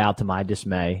pulled it out to my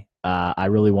dismay. I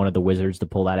really wanted the Wizards to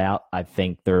pull that out. I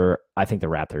think the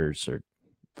Raptors are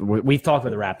 – we've talked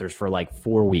about the Raptors for like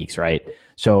 4 weeks, right?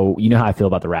 So you know how I feel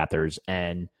about the Raptors.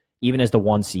 And even as the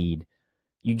 1 seed,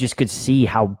 you just could see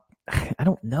how – I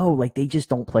don't know. Like they just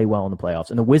don't play well in the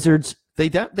playoffs. And the Wizards – They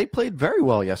played very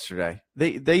well yesterday.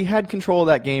 They had control of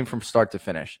that game from start to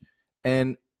finish.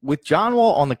 And with John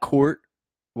Wall on the court,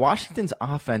 Washington's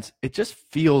offense, it just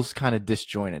feels kind of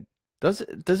disjointed. Does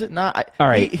it not? All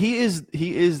right. He is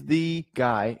the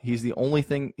guy. He's the only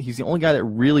guy that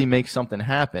really makes something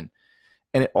happen.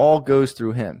 And it all goes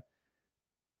through him.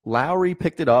 Lowry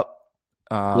picked it up.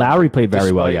 Lowry played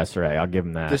very well yesterday. I'll give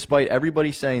him that. Despite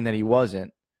everybody saying that he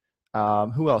wasn't.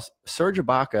 Who else? Serge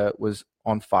Ibaka was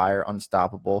on fire,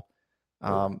 unstoppable.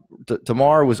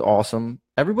 DeMar was awesome.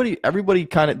 Everybody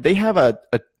kind of – they have a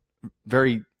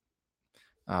very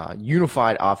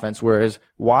unified offense, whereas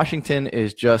Washington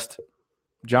is just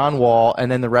John Wall,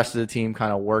 and then the rest of the team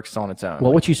kind of works on its own.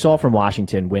 Well, what you saw from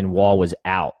Washington when Wall was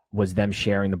out was them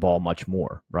sharing the ball much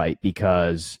more, right?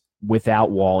 Because without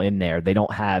Wall in there, they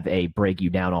don't have a break you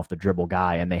down off the dribble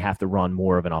guy, and they have to run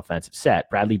more of an offensive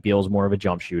set. Bradley Beal's more of a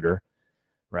jump shooter,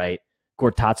 right?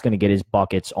 Gortat's going to get his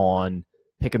buckets on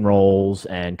pick and rolls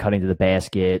and cutting to the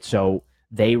basket. So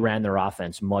they ran their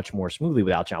offense much more smoothly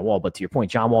without John Wall. But to your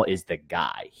point, John Wall is the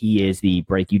guy. He is the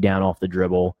break you down off the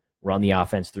dribble, run the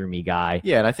offense through me guy.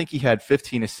 Yeah, and I think he had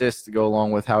 15 assists to go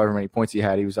along with however many points he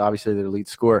had. He was obviously their lead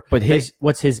scorer. But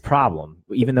what's his problem?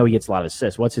 Even though he gets a lot of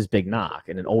assists, what's his big knock?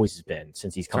 And it always has been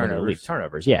since he's come into the league.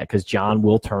 Turnovers. Yeah, because John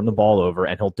will turn the ball over,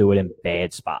 and he'll do it in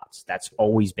bad spots. That's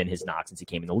always been his knock since he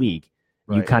came in the league.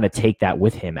 Right. You kind of take that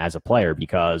with him as a player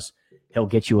because he'll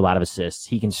get you a lot of assists.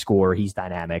 He can score. He's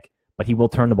dynamic, but he will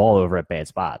turn the ball over at bad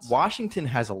spots. Washington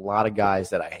has a lot of guys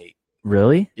that I hate.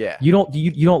 Really? Yeah. You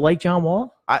don't like John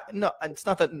Wall? No, it's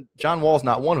not that John Wall's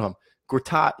not one of them.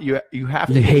 Gortat, you have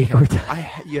to hate him.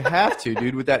 You have to,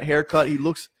 dude. With that haircut, he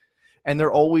looks, and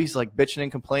they're always like bitching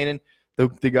and complaining.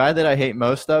 The guy that I hate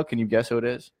most, though, can you guess who it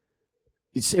is?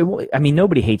 I mean,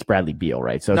 nobody hates Bradley Beal,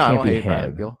 right? So it can't be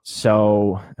him. Beal.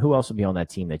 So who else would be on that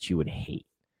team that you would hate?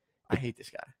 I hate this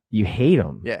guy. You hate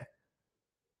him? Yeah.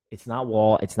 It's not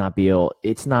Wall. It's not Beal.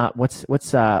 It's not what's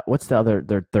the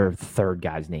other their third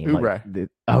guy's name? Oubre.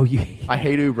 I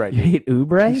hate Oubre. You hate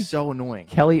Oubre? He's so annoying.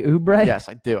 Kelly Oubre? Yes,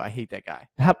 I do. I hate that guy.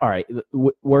 All right.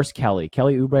 Worst Kelly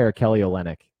Oubre or Kelly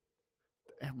Olynyk?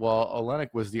 Well, Olynyk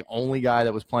was the only guy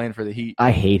that was playing for the Heat.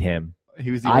 I hate him.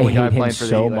 He was the only guy playing for the Heat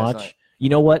so much. Night. You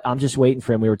know what? I'm just waiting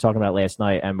for him. We were talking about it last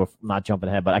night, and we're not jumping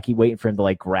ahead, but I keep waiting for him to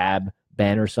like grab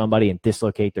Ben or somebody and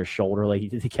dislocate their shoulder like he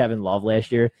did to Kevin Love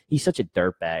last year. He's such a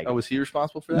dirtbag. Oh, was he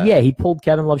responsible for that? Yeah, he pulled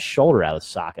Kevin Love's shoulder out of the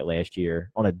socket last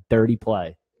year on a dirty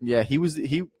play. Yeah, he was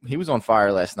on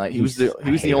fire last night. He was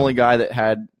the only guy that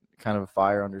had kind of a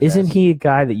fire under his Isn't ass. he a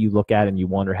guy that you look at and you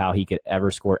wonder how he could ever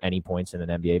score any points in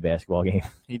an NBA basketball game?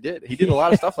 He did. He did a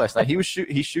lot of stuff last night.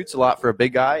 He shoots a lot for a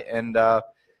big guy, and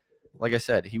like I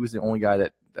said, he was the only guy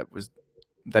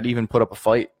that even put up a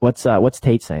fight. What's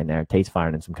Tate saying there? Tate's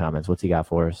firing in some comments. What's he got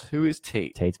for us? Who is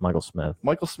Tate? Tate's Michael Smith.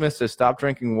 Michael Smith says, stop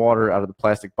drinking water out of the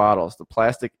plastic bottles. The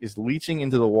plastic is leaching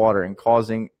into the water and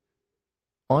causing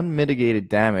unmitigated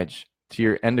damage to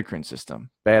your endocrine system.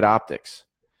 Bad optics.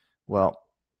 Well,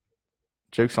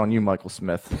 joke's on you, Michael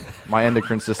Smith. My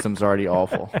endocrine system's already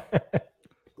awful.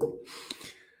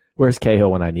 Where's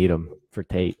Cahill when I need him for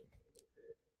Tate?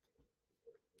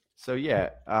 So, yeah,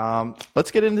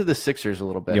 let's get into the Sixers a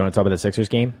little bit. You want to talk about the Sixers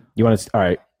game? You want to – all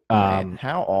right. Man,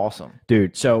 how awesome.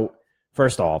 Dude, so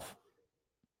first off,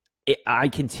 I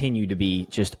continue to be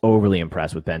just overly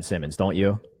impressed with Ben Simmons, don't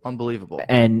you? Unbelievable.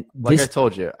 And like I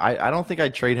told you, I don't think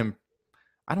I'd trade him.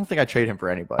 I don't think I'd trade him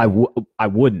for anybody. I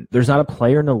wouldn't. There's not a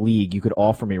player in the league you could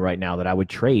offer me right now that I would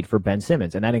trade for Ben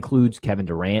Simmons, and that includes Kevin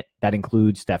Durant. That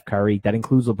includes Steph Curry. That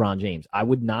includes LeBron James. I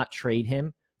would not trade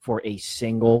him for a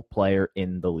single player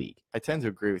in the league. I tend to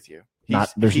agree with you.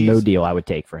 There's no deal I would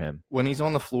take for him. When he's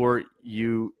on the floor,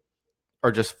 you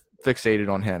are just fixated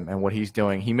on him and what he's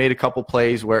doing. He made a couple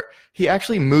plays where he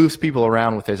actually moves people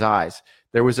around with his eyes.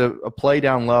 There was a play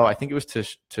down low, I think it was to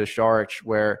Saric,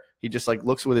 where he just like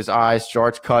looks with his eyes,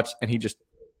 Saric cuts, and he just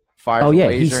fires a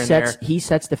laser in there. He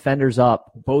sets defenders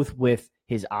up both with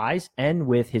his eyes and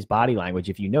with his body language,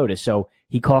 if you notice. So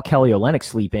he caught Kelly Olynyk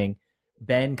sleeping.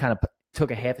 Ben kind of took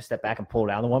a half a step back and pulled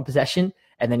out in one possession,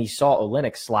 and then he saw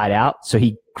Olynyk slide out, so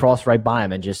he crossed right by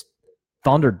him and just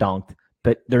thunder dunked.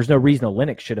 But there's no reason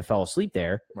Olynyk should have fell asleep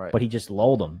there, right. But he just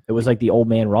lulled him. It was like the old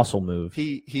man Russell move.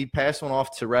 He passed one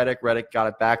off to Redick. Redick got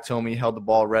it back to him. He held the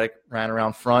ball. Redick ran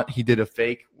around front. He did a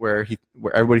fake where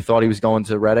everybody thought he was going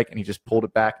to Redick, and he just pulled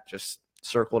it back, just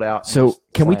circled out. So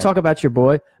can we talk about your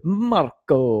boy,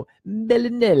 Marco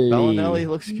Bellinelli? Bellinelli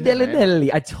looks good, Bellinelli.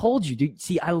 Man. I told you, dude.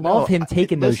 See, I love him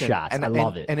taking those shots. I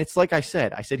love it. And it's like I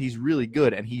said he's really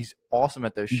good, and he's awesome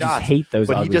at those shots. Just hate those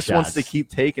but he just shots. wants to keep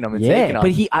taking them and taking them.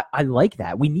 But I like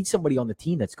that. We need somebody on the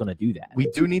team that's going to do that. We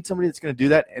do need somebody that's going to do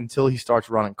that until he starts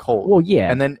running cold. Well,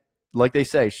 yeah. And then, like they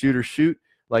say, shooters shoot.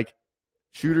 Like,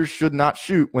 shooters should not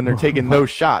shoot when they're taking those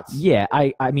shots. Yeah,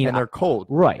 I mean. And they're cold.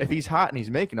 Right. If he's hot and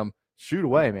he's making them, shoot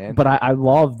away, man. But I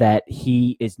love that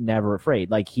he is never afraid.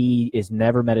 Like, he is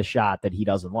never met a shot that he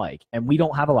doesn't like. And we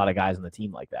don't have a lot of guys on the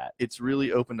team like that. It's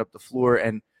really opened up the floor.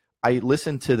 And I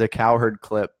listened to the Cowherd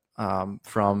clip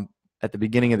from at the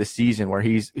beginning of the season where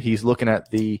he's looking at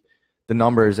the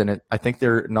numbers, and I think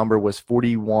their number was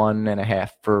 41.5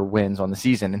 for wins on the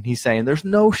season. And he's saying there's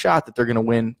no shot that they're going to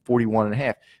win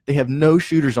 41.5. They have no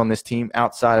shooters on this team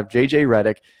outside of J.J.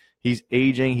 Redick. He's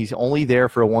aging. He's only there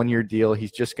for a one-year deal.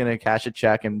 He's just going to cash a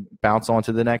check and bounce on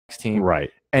to the next team.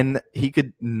 Right. And he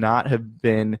could not have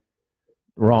been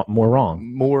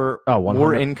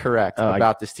more incorrect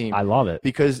about this team. I love it.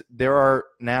 Because there are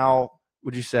now,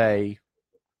 would you say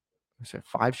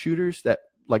 5 shooters that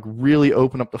like really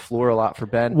open up the floor a lot for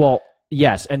Ben? Well,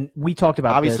 yes, and we talked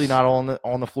about obviously this. not all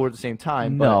on the floor at the same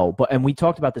time. And we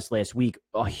talked about this last week.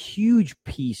 A huge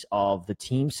piece of the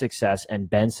team's success and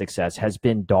Ben's success has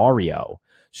been Dario.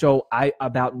 So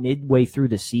about midway through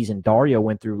the season, Dario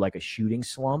went through like a shooting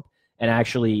slump. And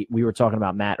actually, we were talking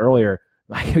about Matt earlier.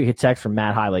 I get a text from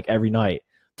Matt High like every night.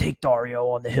 Take Dario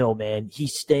on the hill, man. He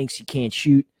stinks. He can't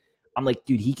shoot. I'm like,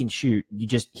 dude, he can shoot.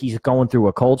 He's going through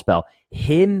a cold spell.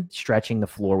 Him stretching the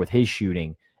floor with his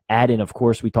shooting. Add in, of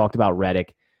course, we talked about Redick.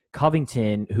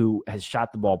 Covington, who has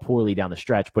shot the ball poorly down the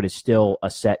stretch, but is still a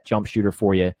set jump shooter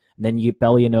for you. And then you get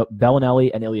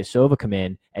Bellinelli and Ilyasova come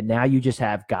in, and now you just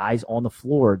have guys on the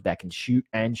floor that can shoot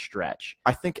and stretch.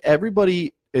 I think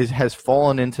everybody has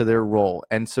fallen into their role,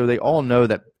 and so they all know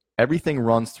that everything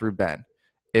runs through Ben.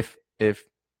 If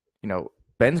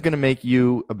Ben's going to make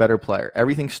you a better player,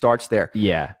 everything starts there.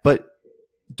 Yeah. But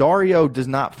Dario does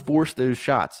not force those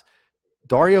shots.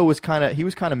 Dario was kind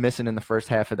of missing in the first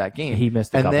half of that game. He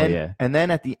missed a couple, yeah. And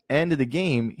then at the end of the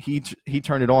game, he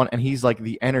turned it on, and he's like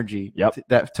the energy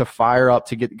to fire up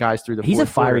to get guys through the. He's a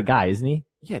fiery guy, isn't he?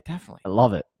 Yeah, definitely. I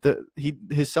love it.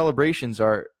 His celebrations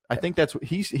are. I think that's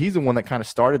he's the one that kind of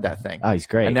started that thing. Oh, he's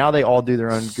great. And now they all do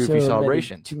their own goofy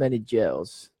celebrations. Too many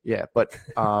gels. Yeah, but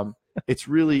it's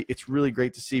really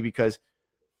great to see because,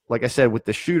 like I said, with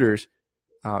the shooters.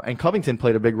 And Covington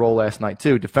played a big role last night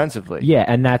too, defensively. Yeah,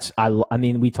 and that's I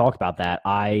mean, we talked about that.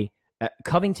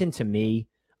 Covington, to me,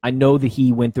 I know that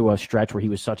he went through a stretch where he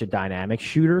was such a dynamic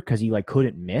shooter because he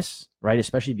couldn't miss, right?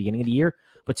 Especially at the beginning of the year.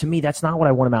 But to me, that's not what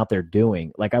I want him out there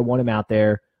doing. I want him out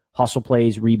there, hustle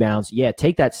plays, rebounds. Yeah,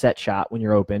 take that set shot when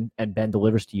you're open and Ben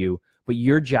delivers to you. But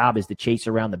your job is to chase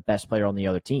around the best player on the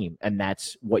other team, and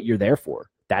that's what you're there for.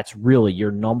 That's really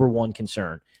your number one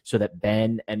concern. So that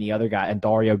Ben and the other guy and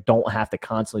Dario don't have to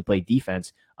constantly play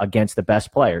defense against the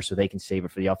best player so they can save it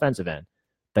for the offensive end.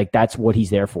 That's what he's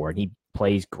there for. And he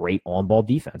plays great on-ball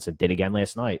defense and did again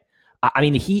last night. I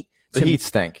mean, the Heat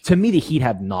stink. To me, the Heat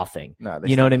have nothing. No,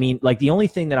 you know what I mean? The only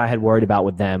thing that I had worried about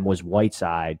with them was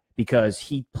Whiteside because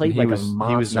he played a monster.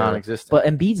 He was non-existent. But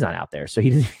Embiid's not out there, so he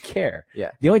doesn't even care.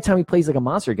 Yeah. The only time he plays like a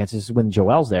monster against us is when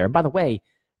Joel's there. And by the way,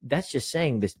 that's just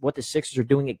saying what the Sixers are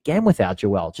doing again without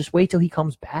Joel. Just wait till he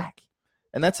comes back.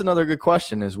 And that's another good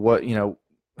question is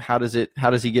how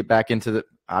does he get back into the,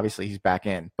 obviously he's back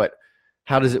in, but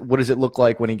what does it look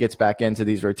like when he gets back into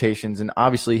these rotations? And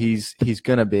obviously he's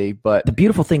going to be, but the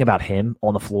beautiful thing about him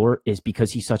on the floor is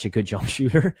because he's such a good jump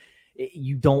shooter,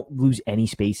 you don't lose any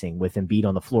spacing with Embiid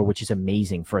on the floor, which is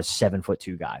amazing for a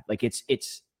 7'2" guy.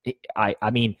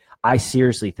 I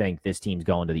seriously think this team's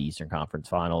going to the Eastern Conference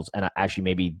Finals and actually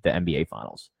maybe the NBA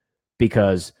Finals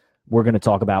because we're going to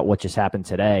talk about what just happened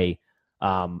today.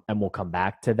 And we'll come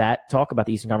back to that, talk about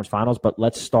the Eastern Conference Finals. But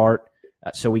let's start.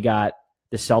 So we got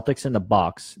the Celtics and the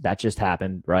Bucks. That just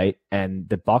happened, right? And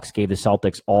the Bucks gave the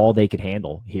Celtics all they could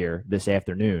handle here this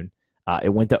afternoon. It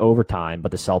went to overtime,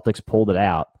 but the Celtics pulled it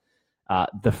out.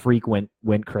 The Freak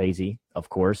went crazy, of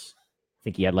course. I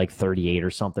think he had 38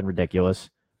 or something ridiculous.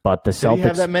 But the Celtics. Did he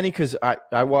have that many? Because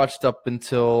I watched up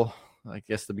until I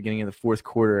guess the beginning of the fourth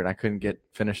quarter, and I couldn't get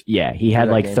finished. Yeah, he had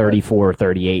 34 or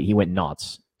 38. He went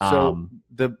nuts. So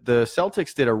the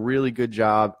Celtics did a really good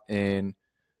job in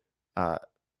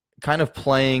kind of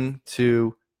playing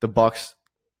to the Bucks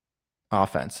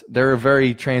offense. They're a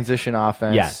very transition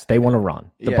offense. Yes, they want to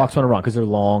run. The Bucks want to run because they're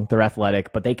long, they're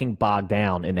athletic, but they can bog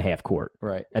down in the half court.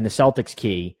 Right. And the Celtics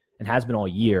key, and has been all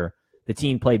year, the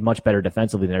team played much better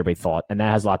defensively than everybody thought, and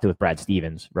that has a lot to do with Brad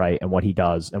Stevens, right, and what he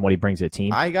does and what he brings to the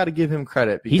team. I got to give him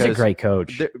credit because he's a great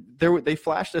coach. They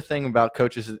flashed a thing about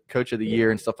coach of the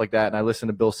year and stuff like that, and I listened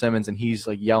to Bill Simmons, and he's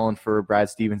yelling for Brad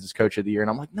Stevens as coach of the year, and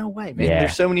I'm like, no way, man. Yeah.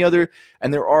 There's so many other,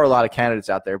 and there are a lot of candidates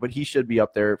out there, but he should be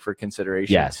up there for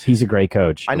consideration. Yes, he's a great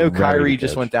coach. I know Kyrie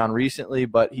just went down recently,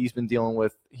 but he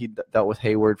dealt with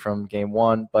Hayward from game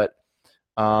one, but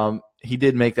he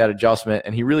did make that adjustment,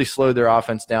 and he really slowed their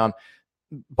offense down.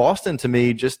 Boston, to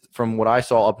me, just from what I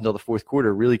saw up until the fourth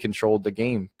quarter, really controlled the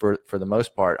game for the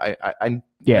most part. I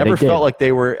never felt like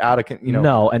they were out of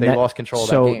they lost control of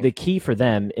that game. So the key for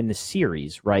them in the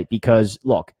series, right? Because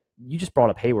look, you just brought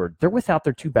up Hayward. They're without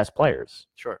their two best players.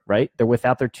 Sure. Right? They're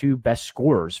without their two best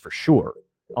scorers for sure.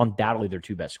 Undoubtedly their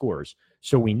two best scorers.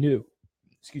 So we knew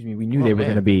they were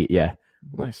going to be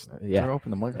nice. Yeah. Open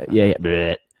the microphone.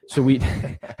 Yeah.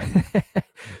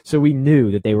 So we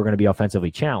knew that they were going to be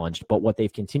offensively challenged, but what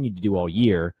they've continued to do all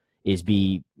year is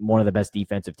be one of the best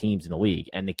defensive teams in the league.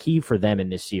 And the key for them in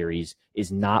this series is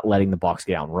not letting the Bucks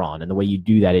get out and run. And the way you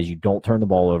do that is you don't turn the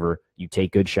ball over, you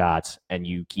take good shots, and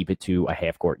you keep it to a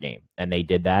half-court game. And they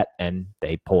did that, and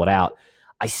they pull it out.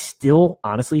 I still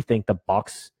honestly think the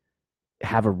Bucks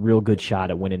have a real good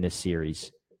shot at winning this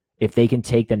series if they can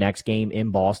take the next game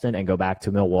in Boston and go back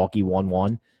to Milwaukee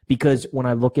 1-1. Because when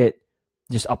I look at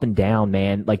just up and down,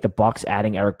 man, the Bucks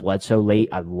adding Eric Bledsoe late,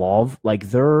 I love.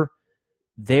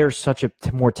 they're such a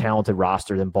more talented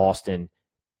roster than Boston.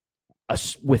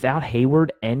 Without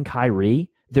Hayward and Kyrie,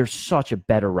 they're such a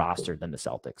better roster than the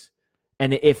Celtics.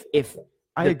 And if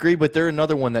I agree, but they're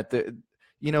another one that the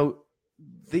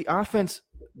offense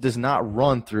does not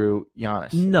run through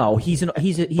Giannis. No, he's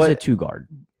a two guard.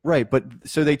 Right, but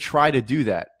so they try to do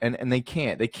that, and they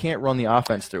can't. They can't run the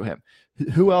offense through him.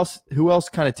 Who else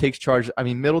kind of takes charge? I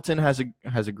mean, Middleton has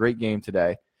a great game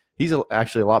today. He's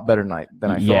actually a lot better than I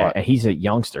thought. Yeah, he's a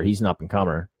youngster. He's an up and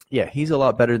comer. Yeah, he's a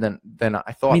lot better than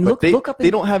I thought. I mean, look up. They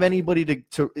don't have anybody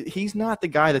to. He's not the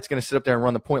guy that's going to sit up there and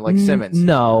run the point like Simmons.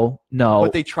 No.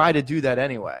 But they try to do that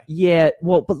anyway. Yeah,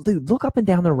 well, but dude, look up and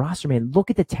down the roster, man.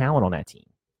 Look at the talent on that team.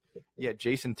 Yeah,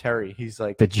 Jason Terry. He's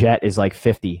like the Jet is like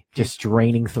 50, just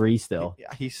draining three still.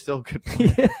 Yeah, he's still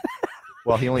good.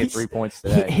 Well, he only had 3 points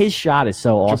today. His shot is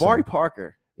so awesome. Jabari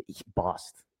Parker,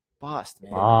 bust,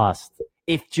 man. Bust.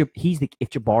 If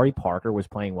Jabari Parker was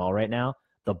playing well right now,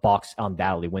 the Bucks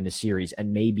undoubtedly win the series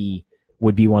and maybe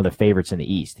would be one of the favorites in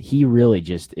the East. He really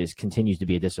just continues to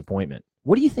be a disappointment.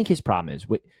 What do you think his problem is?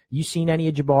 You seen any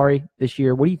of Jabari this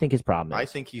year? What do you think his problem is? I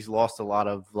think he's lost a lot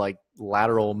of like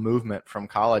lateral movement from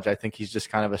college. I think he's just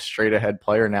kind of a straight ahead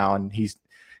player now, and he's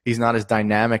not as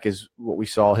dynamic as what we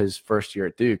saw his first year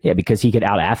at Duke. Yeah, because he could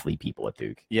out athlete people at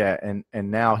Duke. Yeah, and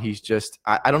now he's just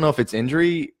I don't know if it's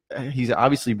injury. He's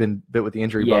obviously been bit with the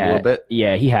injury bug a little bit.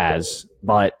 Yeah, he has.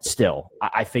 But still,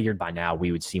 I figured by now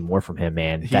we would see more from him,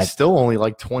 man. He's still only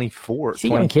like 24. He's a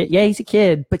young kid. Yeah, he's a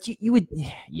kid. But you would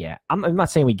 – I'm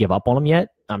not saying we give up on him yet.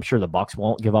 I'm sure the Bucks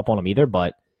won't give up on him either.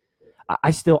 But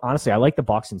I still – honestly, I like the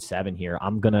Bucks in 7 here.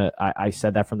 I'm going to – I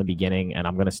said that from the beginning, and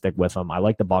I'm going to stick with them. I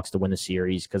like the Bucks to win the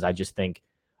series because I just think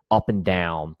up and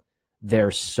down,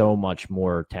 they're so much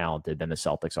more talented than the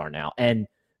Celtics are now. And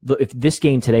 – if this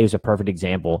game today was a perfect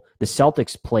example, the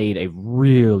Celtics played a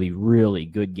really, really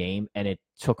good game, and it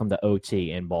took them to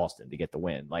OT in Boston to get the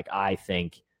win. Like, I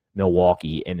think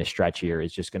Milwaukee in the stretch here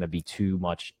is just going to be too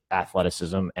much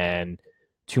athleticism and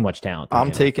too much talent.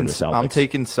 I'm taking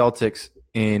Celtics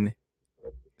in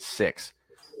 6.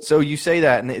 So you say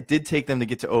that, and it did take them to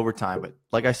get to overtime, but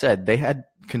like I said, they had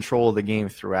control of the game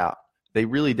throughout. They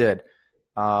really did.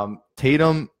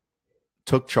 Tatum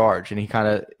took charge, and he kind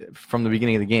of, from the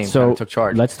beginning of the game, took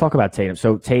charge. Let's talk about Tatum.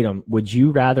 So, Tatum, would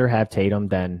you rather have Tatum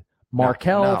than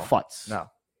Markelle Fultz? No.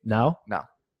 No? No.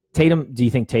 Tatum, do you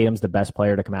think Tatum's the best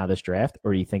player to come out of this draft,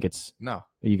 or do you think it's – No.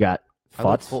 You got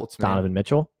Fultz, Donovan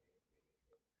Mitchell?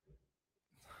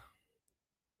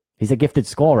 He's a gifted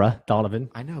scorer, Donovan.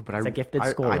 I know, but He's a gifted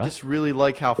scorer. I just really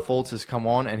like how Fultz has come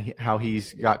on and how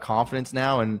he's got confidence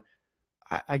now, and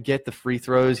I get the free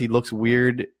throws. He looks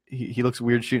weird. He looks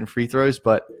weird shooting free throws,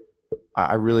 but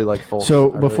I really like Fultz. So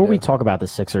before we talk about the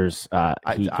Sixers,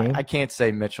 I can't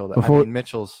say Mitchell.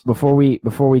 Mitchell's before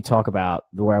we talk about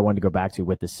where I wanted to go back to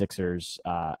with the Sixers,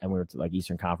 and we were to like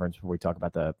Eastern Conference before we talk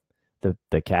about the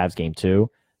Cavs game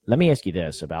too. Let me ask you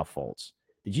this about Fultz.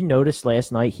 Did you notice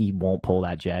last night he won't pull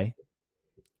that J?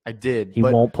 I did. He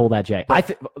won't pull that J.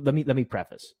 Let me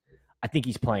preface. I think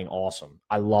he's playing awesome.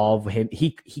 I love him.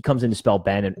 He comes in to spell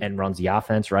Ben and runs the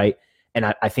offense, right? And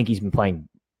I think he's been playing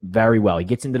very well. He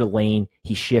gets into the lane.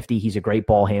 He's shifty. He's a great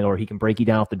ball handler. He can break you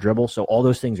down off the dribble. So all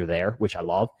those things are there, which I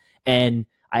love. And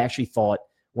I actually thought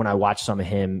when I watched some of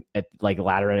him at like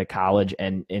latter end of college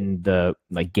and in the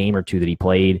like game or two that he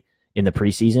played in the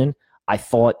preseason, I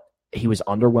thought he was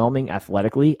underwhelming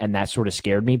athletically, and that sort of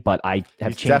scared me, but I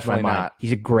have changed my mind. Not.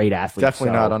 He's a great athlete.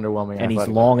 Definitely not underwhelming. And he's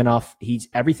long enough. He's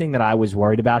everything that I was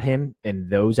worried about him in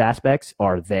those aspects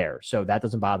are there. So that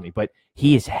doesn't bother me. But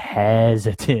he is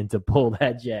hesitant to pull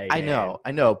that J. I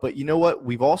know. But you know what?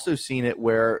 We've also seen it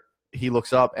where he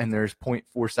looks up and there's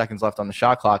 0.4 seconds left on the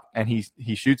shot clock, and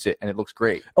he shoots it, and it looks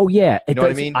great. Oh, yeah. You know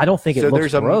what I mean? I don't think it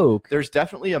looks broke. There's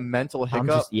definitely a mental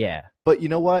hiccup. Yeah. But you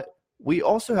know what? We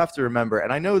also have to remember,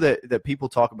 and I know that people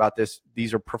talk about this,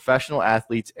 these are professional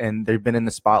athletes and they've been in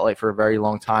the spotlight for a very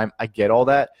long time. I get all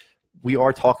that. We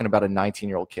are talking about a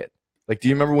 19-year-old kid. Like, do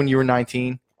you remember when you were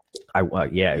 19?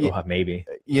 Maybe.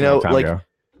 You know,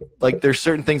 like there's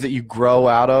certain things that you grow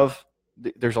out of.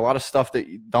 There's a lot of stuff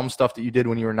dumb stuff that you did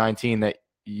when you were 19 that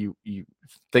you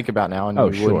think about now.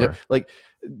 And sure. Like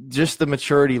just the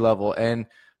maturity level and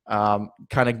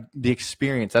kind of the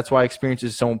experience. That's why experience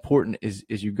is so important. Is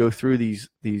you go through these.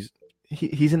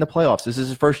 He's in the playoffs. This is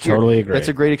his first year. Totally agree. That's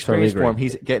a great experience for him.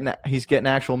 He's getting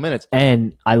actual minutes.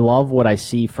 And I love what I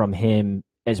see from him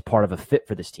as part of a fit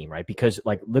for this team, right? Because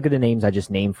like, look at the names I just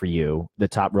named for you, the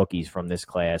top rookies from this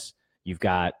class. You've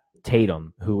got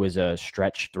Tatum, who is a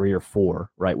stretch 3 or 4,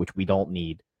 right? Which we don't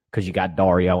need because you got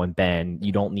Dario and Ben.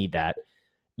 You don't need that.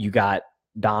 You got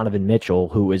Donovan Mitchell,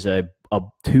 who is a a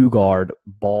two-guard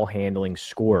ball-handling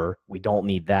scorer. We don't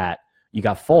need that. You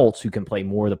got Fultz, who can play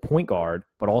more of the point guard,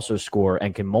 but also score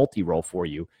and can multi-role for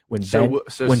you. So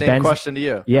same question to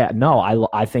you. Yeah, no,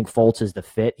 I think Fultz is the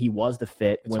fit. He was the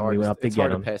fit when we went up to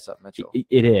get him. It's hard to pass up Mitchell.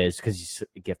 It is because he's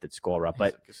a gifted scorer,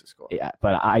 but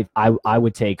I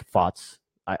would take Futz.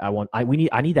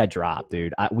 I need that drop,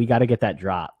 dude. We got to get that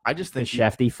drop. I just think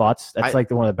Shefty Futz. That's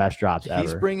like one of the best drops ever.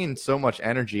 He's bringing so much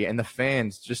energy, and the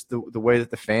fans, just the way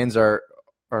that the fans are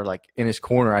like in his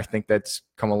corner. I think that's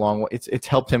come a long way. It's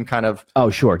helped him kind of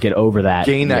get over that,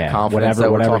 gain that confidence.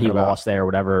 Whatever he lost there,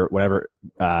 whatever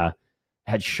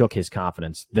had shook his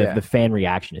confidence. The fan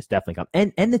reaction is definitely come,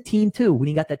 and the team too. When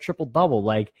he got that triple double,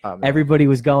 everybody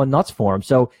was going nuts for him.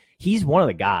 So he's one of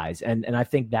the guys, and I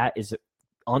think that is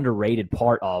underrated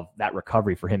part of that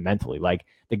recovery for him mentally. Like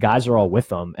the guys are all with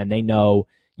him and they know,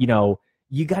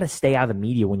 you got to stay out of the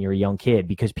media when you're a young kid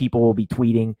because people will be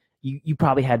tweeting. You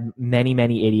probably had many,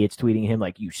 many idiots tweeting him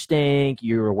like, you stink,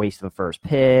 you're a waste of a first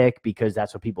pick, because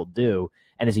that's what people do.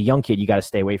 And as a young kid, you got to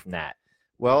stay away from that.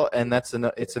 Well, and it's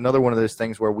another one of those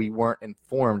things where we weren't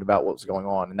informed about what was going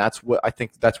on. And that's what I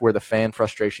think that's where the fan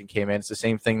frustration came in. It's the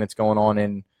same thing that's going on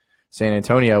in San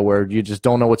Antonio, where you just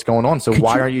don't know what's going on. So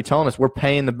why aren't you telling us? We're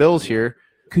paying the bills here.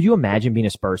 Could you imagine being a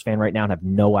Spurs fan right now and have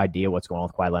no idea what's going on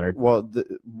with Kawhi Leonard? Well,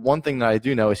 the one thing that I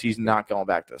do know is he's not going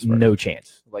back to the Spurs. No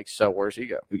chance. So where's he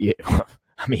go? Yeah.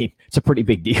 I mean, it's a pretty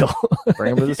big deal.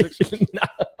 Bring him to the Sixers. No.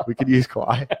 We could use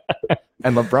Kawhi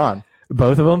and LeBron.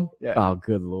 Both of them? Yeah. Oh,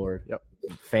 good Lord. Yep.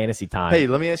 Fantasy time. Hey,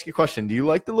 let me ask you a question. Do you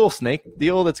like the little snake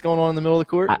deal that's going on in the middle of the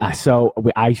court?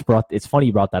 It's funny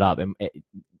you brought that up. And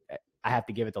I have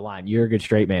to give it the line. You're a good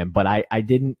straight man, but I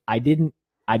didn't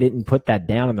put that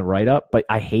down in the write up, but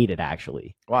I hate it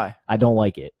actually. Why? I don't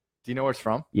like it. Do you know where it's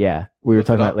from? Yeah, we were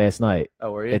talking about it last night.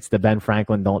 Oh, were you? It's the Ben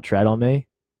Franklin "Don't Tread on Me."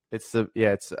 It's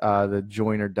the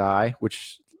Join or Die,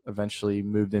 which eventually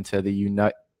moved into the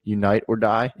Unite or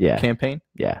Die campaign.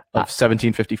 Yeah, of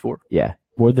 1754. Yeah,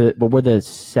 we're the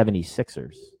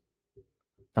 76ers,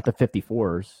 not the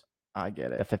 54s. I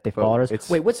get it. The 54ers.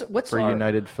 Wait, what's for our,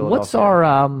 United Philadelphia?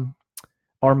 What's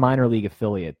our minor league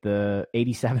affiliate, the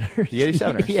 87ers? The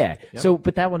 87ers. Yeah. Yep. So,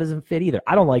 but that one doesn't fit either.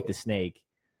 I don't like the snake.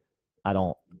 I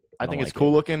think it's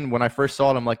cool looking. When I first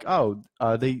saw it, I'm like,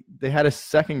 they had a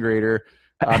second grader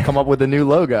come up with a new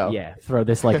logo. Yeah, throw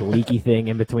this like leaky thing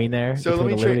in between there. So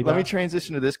let me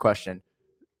transition to this question.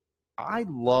 I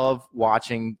love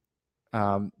watching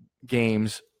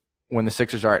games when the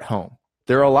Sixers are at home.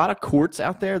 There are a lot of courts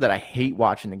out there that I hate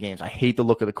watching the games. I hate the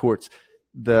look of the courts.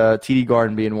 The TD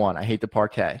Garden being one. I hate the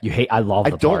parquet. I love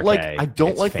the parquet. I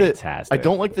don't like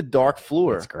the dark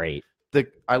floor. It's great.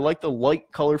 I like the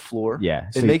light color floor. Yeah.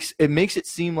 So it makes it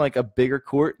seem like a bigger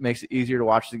court, makes it easier to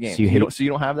watch the game. So you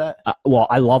don't have that? Well,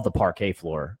 I love the parquet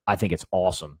floor. I think it's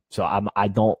awesome. So I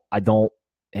don't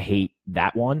hate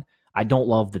that one. I don't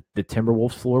love the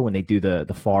Timberwolves floor when they do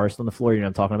the forest on the floor. You know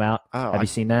what I'm talking about? Oh, have you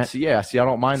seen that? See, I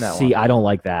don't mind that one. See, I don't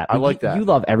like that. I like that. You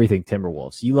love everything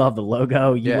Timberwolves. You love the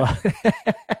logo.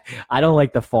 I don't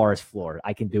like the forest floor.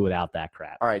 I can do without that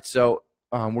crap. All right, so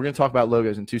we're going to talk about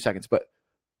logos in 2 seconds, but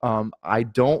I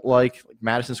don't like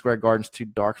Madison Square Garden's too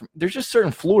dark. There's just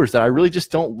certain floors that I really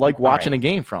just don't like watching a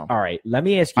game from. All right, let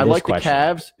me ask you this question. I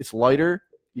like the Cavs. It's lighter.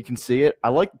 You can see it. I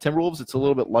like the Timberwolves. It's a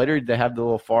little bit lighter. They have the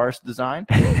little forest design.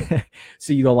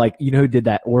 So you don't like, who did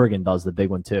that? Oregon does the big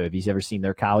one too. Have you ever seen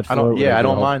their college floor? I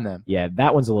don't mind them. Yeah,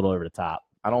 that one's a little over the top.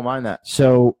 I don't mind that.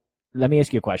 So let me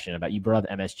ask you a question about, you brought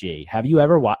up MSG. Have you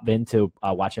ever been to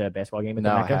watch a basketball game in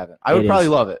the Mecca? No, I haven't. I would probably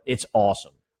love it. It's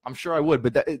awesome. I'm sure I would,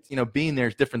 but that, being there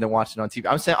is different than watching it on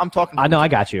TV. I'm talking. I know, I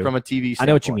got you. From a TV standpoint. I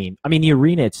know what you mean. I mean, the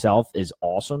arena itself is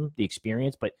awesome, the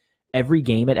experience, but every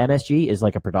game at MSG is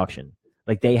like a production.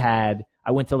 Like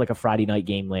I went to like a Friday night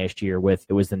game last year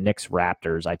it was the Knicks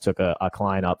Raptors. I took a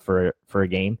client up for a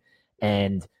game,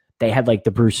 and they had like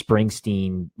the Bruce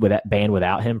Springsteen band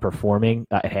without him performing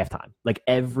at halftime. Like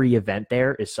every event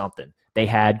there is something. They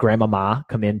had Grandma Ma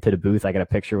come into the booth. I got a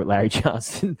picture with Larry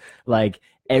Johnson. Like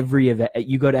every event,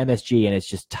 you go to MSG and it's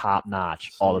just top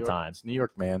notch all the time. It's New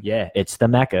York, man. Yeah, it's the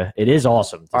Mecca. It is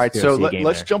awesome. All right, so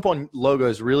let's jump on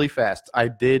logos really fast. I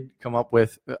did come up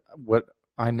with what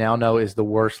I now know is the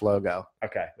worst logo.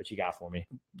 Okay, what you got for me?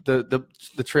 The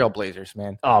Trailblazers,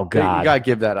 man. Oh God, you gotta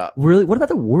give that up. Really? What about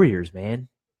the Warriors, man?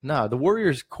 No, the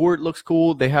Warriors court looks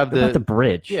cool. They have about the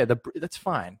bridge. Yeah, that's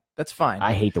fine. That's fine.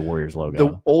 I hate the Warriors logo.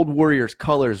 The old Warriors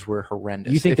colors were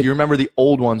horrendous. If you remember the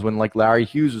old ones when like Larry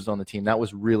Hughes was on the team, that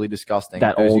was really disgusting.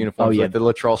 That old uniforms, like the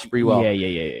Latrell Sprewell.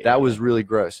 Yeah. That was really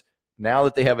gross. Now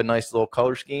that they have a nice little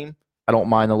color scheme, I don't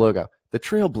mind the logo. The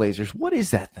Trailblazers, what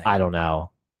is that thing? I don't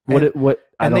know.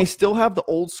 And they still have the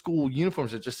old school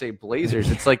uniforms that just say Blazers.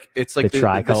 It's like the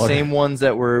tricolor. same ones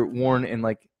that were worn in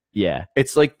like. Yeah.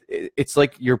 It's like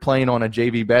you're playing on a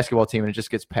JV basketball team and it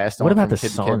just gets passed on. What about from the kid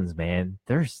to Suns, kid. man?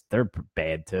 They're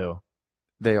bad too.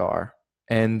 They are.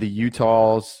 And the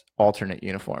Utah's alternate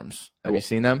uniforms. Have you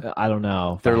seen them? I don't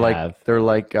know. They're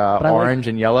like orange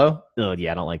and yellow. Oh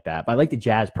yeah, I don't like that. But I like the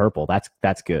Jazz purple. That's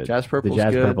good. Jazz purple's the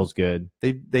Jazz good. purple's good.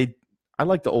 I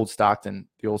like the old Stockton.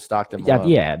 Yeah,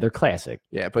 yeah, they're classic.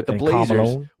 Yeah, but the And Blazers.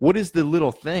 Carmelo. What is the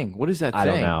little thing? What is that thing? I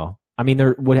don't know. I mean,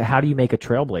 how do you make a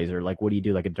trailblazer? Like, what do you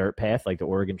do? Like a dirt path, like the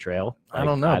Oregon Trail? Like, I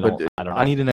don't know. I don't know. I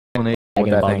need to know what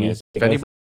Wagon that thing buggy. is. If anybody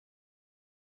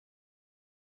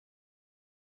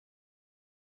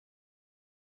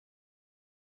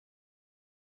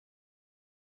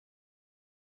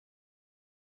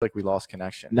like we lost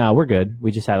connection. No, we're good.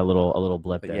 We just had a little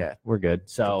blip But there. yeah. We're good.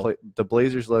 So The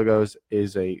Blazers logos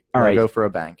is a All right. logo for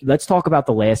a bank. let's talk about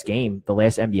the last game, the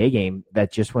last NBA game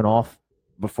that just went off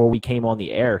before we came on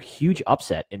the air. Huge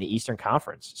upset in the Eastern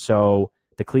Conference. So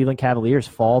the Cleveland Cavaliers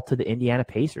fall to the Indiana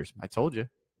Pacers. I told you.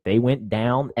 They went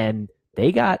down and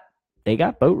they got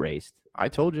boat raced. I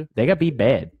told you. They got beat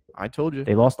bad. I told you.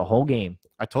 They lost the whole game.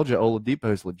 I told you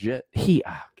Oladipo is legit. Oh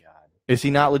God. Is he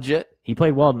not legit? He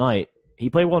played well tonight.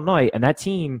 And that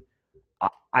team,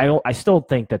 I still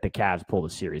think that the Cavs pull the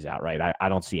series out, right? I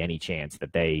don't see any chance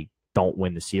that they don't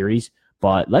win the series.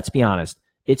 But let's be honest,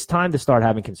 it's time to start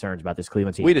having concerns about this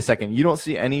Cleveland team. Wait a second. You don't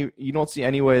see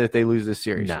any way that they lose this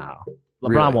series? No. LeBron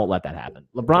Really? won't let that happen.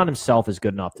 LeBron himself is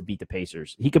good enough to beat the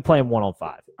Pacers. He could play him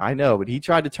 1-on-5. I know, but he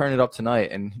tried to turn it up tonight,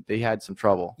 and they had some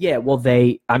trouble. Yeah, well,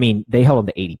 they held him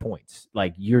to 80 points.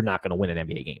 Like, you're not going to win an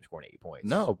NBA game scoring 80 points.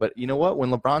 No, but you know what?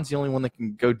 When LeBron's the only one that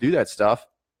can go do that stuff,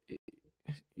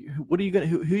 what are you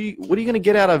gonna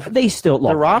get out of? They still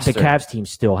look. The roster. The Cavs team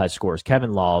still has scores.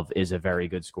 Kevin Love is a very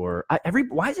good scorer.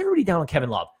 Why is everybody down on Kevin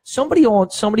Love? Somebody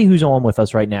who's on with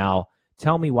us right now,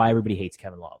 tell me why everybody hates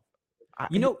Kevin Love.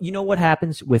 You know what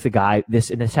happens with a guy, this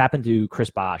happened to Chris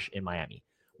Bosh in Miami.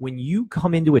 When you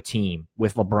come into a team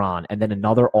with LeBron and then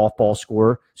another off-ball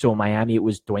scorer, so in Miami it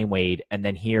was Dwayne Wade, and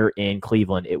then here in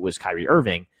Cleveland it was Kyrie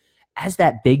Irving, as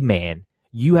that big man,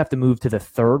 you have to move to the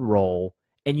third role,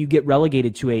 and you get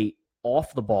relegated to a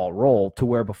off-the-ball role, to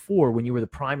where before, when you were the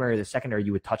primary or the secondary,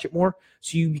 you would touch it more,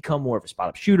 so you become more of a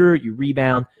spot-up shooter, you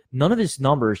rebound. None of his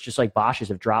numbers, just like Bosch's,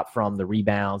 have dropped from the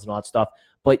rebounds and all that stuff,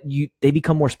 but they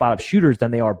become more spot-up shooters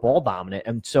than they are ball dominant.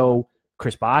 And so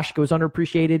Chris Bosh goes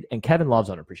underappreciated and Kevin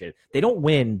Love's underappreciated. They don't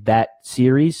win that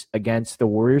series against the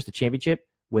Warriors, the championship,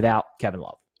 without Kevin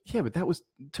Love. Yeah, but that was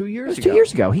 2 years ago. 2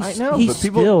 years ago. I know, he's but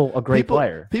people, still a great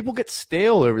player. People get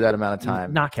stale over that amount of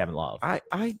time. Not Kevin Love. I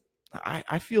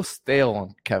feel stale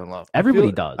on Kevin Love.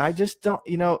 Everybody does. I just don't.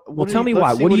 Well, tell me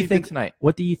why. What do you think tonight?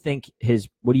 What do you think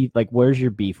where's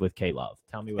your beef with K Love?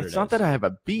 Tell me what It's not that I have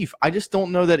a beef. I just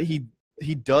don't know that he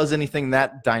does anything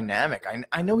that dynamic.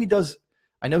 I know he does.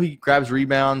 I know he grabs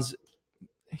rebounds.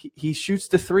 He shoots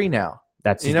the three now.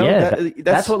 That's you know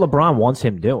that's what LeBron wants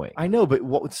him doing. I know,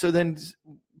 but so then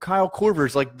Kyle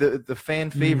Korver's like the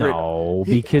fan favorite. No,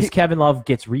 because Kevin Love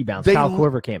gets rebounds. Kyle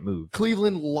Korver can't move.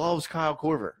 Cleveland loves Kyle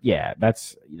Korver. Yeah,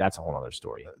 that's a whole other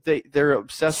story. They're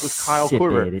obsessed with Kyle Sip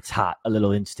Korver. It's hot. A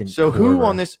little instant. So Korver.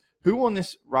 who on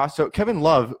this roster? Kevin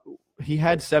Love, he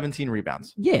had 17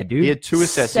 rebounds. Yeah, dude. He had 2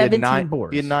 assists. He had 9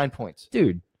 boards. He had 9 points.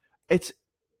 Dude, that's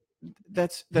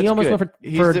he almost good. went for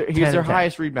He's their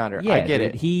highest rebounder. Yeah, I get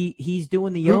dude. it. He's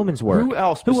doing the yeoman's work. Who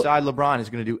else beside LeBron is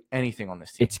going to do anything on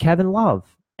this team? It's Kevin Love.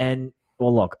 And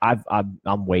well, look,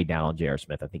 I'm way down on J.R.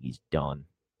 Smith. I think he's done.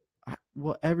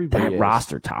 Well, everybody That is.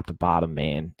 roster, top to bottom,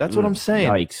 man. That's what I'm saying.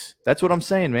 Yikes. That's what I'm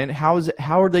saying, man. How is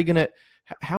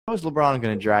LeBron going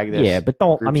to drag this? Yeah, but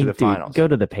don't. group I to mean, the dude, finals? go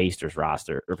to the Pacers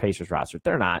roster.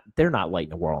 They're not lighting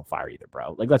the world on fire either,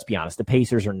 bro. Like, let's be honest. The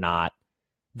Pacers are not.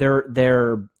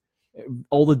 They're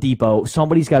Oladipo.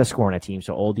 Somebody's got to score on a team,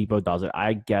 so Oladipo does it.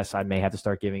 I guess I may have to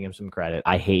start giving him some credit.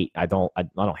 I don't hate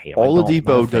him.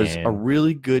 Oladipo does a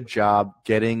really good job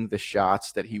getting the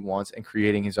shots that he wants and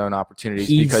creating his own opportunities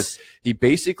because he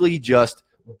basically just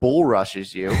bull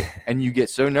rushes you and you get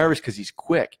so nervous because he's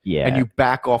quick. Yeah. And you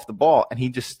back off the ball and he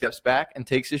just steps back and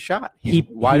takes his shot. He's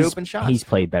wide open shots. He's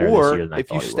played better or this year than I if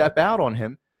thought you he step would. out on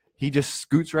him, he just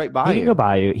scoots right by He you. can go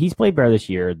by you. He's played better this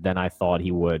year than I thought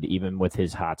he would, even with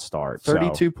his hot start.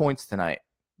 32 So, points tonight.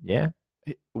 yeah.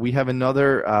 We have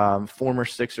another former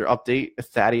Sixer update, a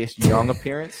Thaddeus Young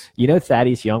appearance. You know,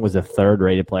 Thaddeus Young was the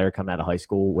third-rated player coming out of high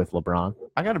school with LeBron.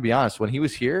 I got to be honest. When he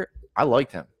was here, I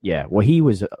liked him. Yeah, well, he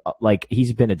was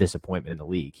he's been a disappointment in the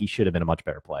league. He should have been a much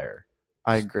better player.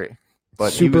 I agree.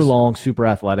 But super long, super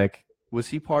athletic. Was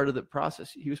he part of the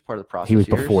process? He was part of the process. He was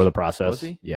years. before the process. Was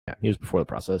he? Yeah, he was before the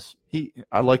process.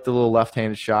 I like the little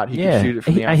left-handed shot. He can shoot it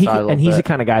from the outside a little and he's bit. the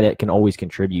kind of guy that can always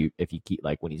contribute if you keep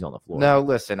like when he's on the floor. No,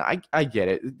 listen, I get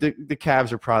it. The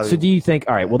Cavs are probably. So do you think?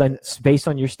 All right. Well, then, based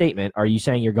on your statement, are you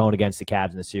saying you're going against the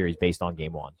Cavs in the series based on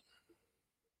Game 1?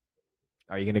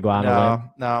 Are you going to go out on a limb?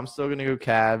 No, I'm still going to go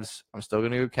Cavs. I'm still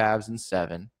going to go Cavs in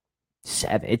 7.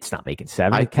 7? It's not making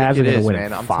 7. I The Cavs think are it going to is, win man.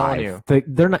 in I'm 5. telling you.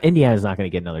 They're not. Indiana's not going to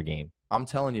get another game. I'm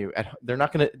telling you, they're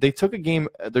not going to. They took a game.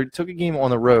 They took a game on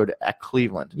the road at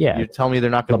Cleveland. Yeah. You're telling me they're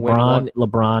not going to win one?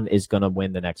 LeBron is going to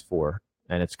win the next 4,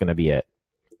 and it's going to be it.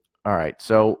 All right.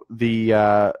 So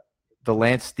the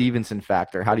Lance Stevenson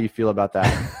factor. How do you feel about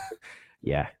that?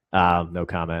 Yeah. No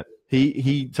comment.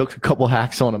 He took a couple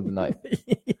hacks on him tonight.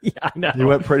 Yeah, I know. He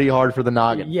went pretty hard for the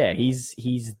noggin. Yeah, he's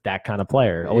that kind of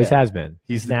player. Always has been.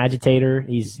 He's an agitator.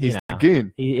 He's the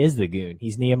goon. He is the goon.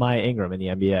 He's Nehemiah Ingram in the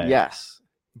NBA. Yes,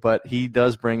 but he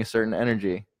does bring a certain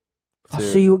energy. I'll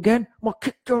see you again. I'm gonna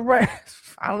kick your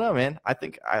ass. I don't know, man. I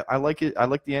think I like it. I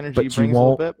like the energy But he you brings a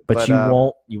won't. little bit. But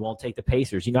you won't take the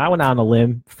Pacers. I went out on a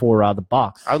limb for the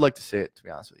Bucks. I would like to see it, to be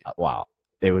honest with you. Wow,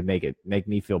 they would make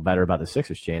me feel better about the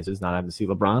Sixers' chances not having to see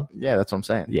LeBron. Yeah, that's what I'm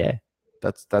saying. Yeah,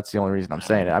 that's the only reason I'm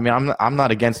saying it. I mean, I'm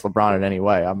not against LeBron in any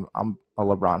way. I'm a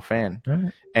LeBron fan,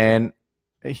 right. And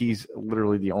he's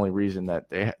literally the only reason that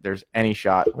there's any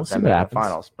shot of them in the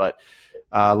finals. But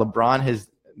LeBron has.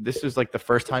 This is like the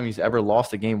first time he's ever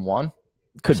lost a game 1.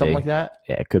 Could something be. like that.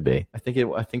 Yeah, it could be. I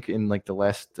think in like the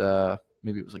last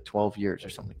maybe it was like 12 years or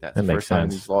something like that. That the makes first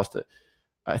time sense. he's lost it.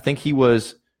 I think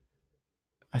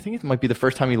it might be the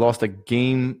first time he lost a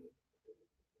game,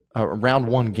 a round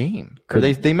 1 game. Or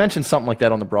they mentioned something like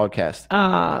that on the broadcast.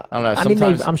 I don't know.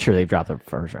 Sometimes I'm sure they've dropped the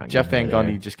first round. Jeff Van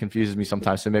Gundy just confuses me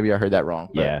sometimes, so maybe I heard that wrong.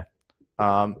 But,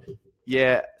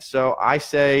 yeah. So I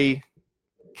say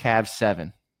Cavs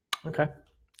 7. Okay.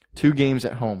 2 games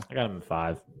at home. I got him in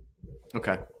 5.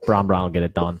 Okay. Brown will get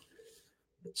it done.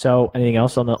 So, anything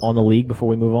else on the league before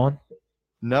we move on?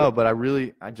 No, but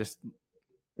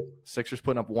Sixers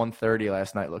putting up 130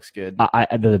 last night looks good.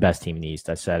 They're the best team in the East.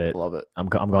 I said it. Love it. I'm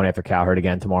going after Cowherd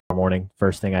again tomorrow morning.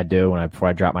 First thing I do before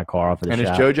I drop my car off at the shop. And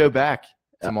is JoJo back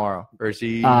tomorrow, or is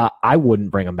he? I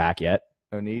wouldn't bring him back yet.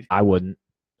 No need. I wouldn't.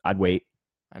 I'd wait.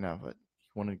 I know, but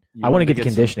I want to get the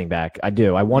conditioning back. I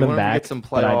do. I want him back. Get some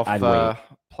playoff. I'd wait.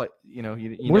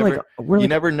 You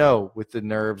never know with the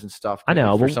nerves and stuff. I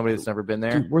know for somebody that's never been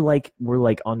there. Dude, we're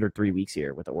like under 3 weeks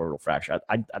here with the orbital fracture.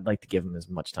 I'd like to give him as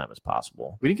much time as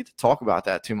possible. We didn't get to talk about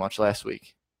that too much last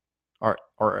week.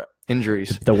 Our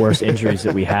injuries, the worst injuries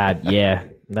that we had. Yeah,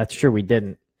 that's true. We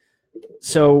didn't.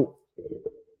 So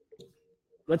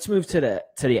let's move to the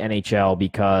NHL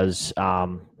because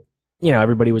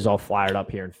everybody was all fired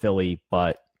up here in Philly,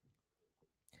 but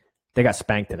they got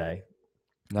spanked today.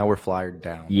 Now we're flyered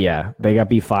down. Yeah, they got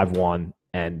beat 5-1,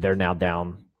 and they're now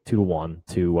down 2-1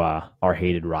 to our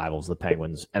hated rivals, the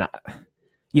Penguins. And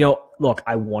look,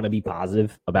 I want to be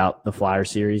positive about the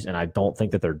Flyers series, and I don't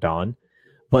think that they're done.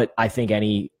 But I think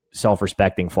any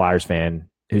self-respecting Flyers fan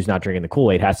who's not drinking the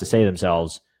Kool-Aid has to say to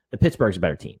themselves, the Pittsburgh's a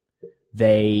better team.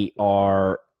 They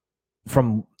are,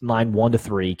 from line 1 to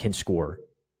 3, can score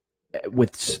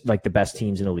with like the best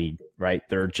teams in the league, right?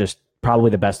 They're just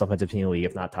probably the best offensive team in the league,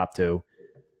 if not top 2.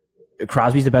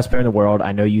 Crosby's the best player in the world.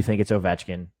 I know you think it's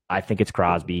Ovechkin. I think it's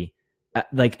Crosby.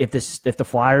 Like if the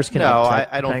Flyers can. No,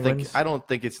 I don't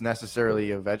think it's necessarily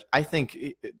Ovechkin. I think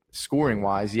scoring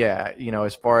wise, yeah.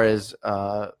 As far as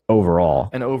overall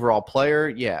an overall player,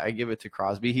 yeah, I give it to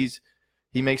Crosby.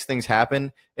 He makes things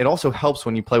happen. It also helps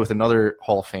when you play with another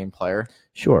Hall of Fame player.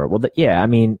 Sure. Well, that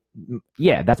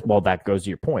goes to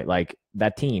your point. Like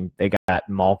that team, they got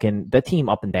Malkin. That team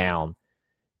up and down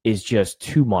is just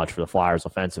too much for the Flyers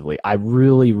offensively. I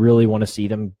really, really want to see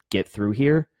them get through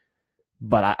here,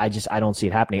 but I don't see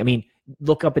it happening. I mean,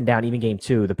 look up and down, even game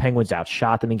 2, the Penguins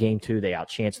outshot them in game 2. They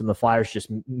outchanced them. The Flyers just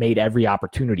made every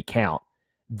opportunity count.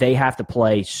 They have to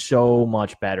play so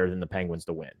much better than the Penguins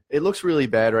to win. It looks really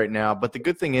bad right now, but the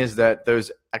good thing is that those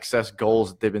excess goals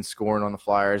that they've been scoring on the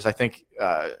Flyers, I think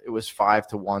it was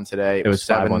 5-1 today. It was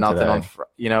 7-0 on.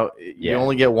 You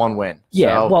only get 1 win.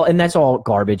 Yeah, well, and that's all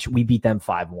garbage. We beat them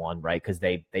 5-1, right? Because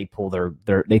they pull their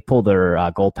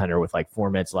goaltender with like 4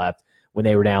 minutes left when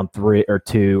they were down 3 or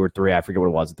 2 or 3. I forget what it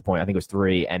was at the point. I think it was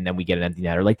 3, and then we get an empty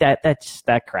netter. Like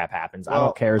that crap happens. I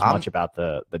don't care as much about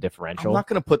the differential. I'm not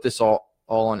going to put this all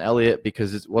on Elliott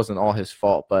because it wasn't all his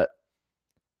fault, but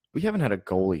we haven't had a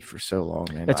goalie for so long,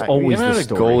 man. That's always the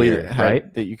story here,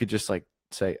 right? That you could just like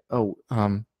say,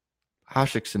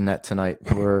 Hasek's in net tonight,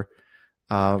 or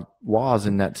Waz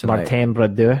in net tonight. Martin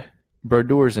Brodeur.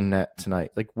 Brodeur's in net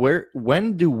tonight. Like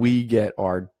when do we get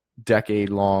our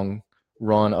decade-long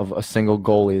run of a single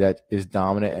goalie that is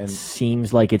dominant, and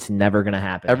Seems like it's never going to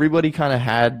happen. everybody kind of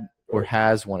had or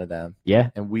has one of them,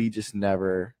 Yeah. and we just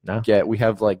never No. get. We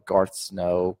have like Garth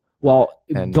Snow Well,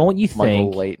 and don't you Michael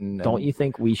think? Leighton. Don't and you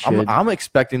think we should? I'm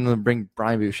expecting them to bring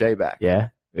Brian Boucher back. Yeah.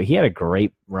 He had a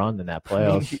great run in that I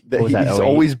mean, playoffs. What was that, he's 08?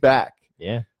 always back.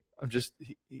 Yeah. I'm just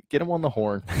get him on the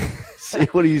horn, see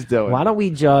what he's doing. Why don't we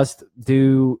just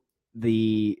do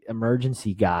the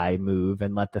emergency guy move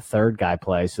and let the third guy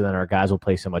play, so then our guys will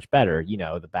play so much better? You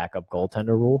know, the backup goaltender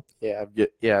rule.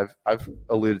 I've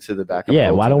alluded to the backup. Yeah.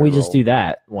 Why don't we goaltender just role. do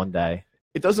that one day?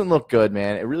 It doesn't look good,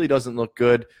 man. It really doesn't look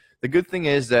good. The good thing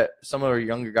is that some of our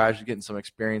younger guys are getting some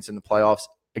experience in the playoffs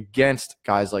against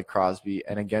guys like Crosby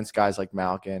and against guys like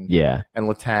Malkin Yeah. and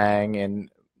Letang, and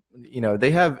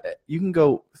they have. You can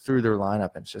go through their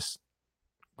lineup and it's just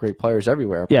great players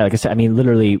everywhere. Yeah, like I said, I mean,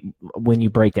 literally, when you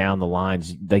break down the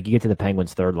lines, like you get to the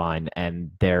Penguins' third line,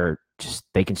 and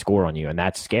they can score on you, and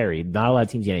that's scary. Not a lot of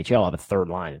teams in the NHL have a third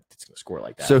line that's going to score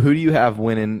like that. So who do you have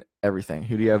winning everything?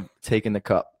 Who do you have taking the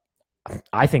cup?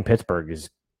 I think Pittsburgh is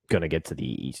going to get to the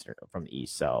east, from the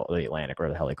east, so the Atlantic, or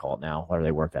the hell they call it now, whether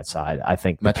they work that side. I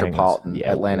think the Metropolitan,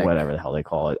 Penguins, Atlantic. whatever the hell they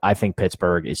call it. I think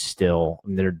Pittsburgh is still,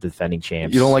 they're defending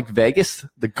champs. You don't like Vegas,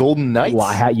 the Golden Knights? Well,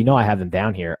 I have them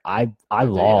down here. I I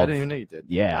love. didn't even know you did.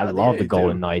 Yeah, I Yeah, love the you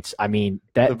Golden do. Knights. I mean,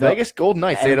 The Vegas Golden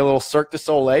Knights. They had a little Cirque du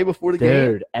Soleil before the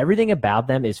game. Dude, everything about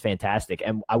them is fantastic.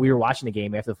 And we were watching the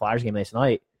game after the Flyers game last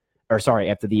night,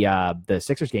 after the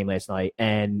Sixers game last night,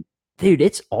 and dude,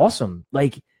 it's awesome.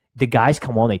 Like, the guys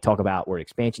come on, they talk about we're an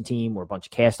expansion team, we're a bunch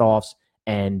of cast-offs,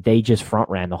 and they just front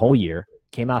ran the whole year,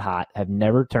 came out hot, have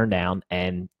never turned down,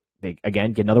 and they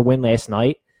again get another win last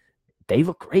night. They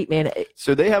look great, man.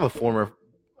 So they have a former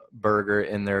Burger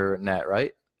in their net,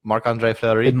 right? Marc-Andre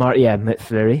Fleury.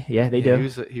 Fleury, yeah, they do.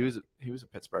 He was a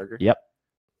Pittsburgher. Yep.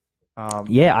 Um,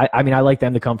 Yeah, I mean, I like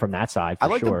them to come from that side. For I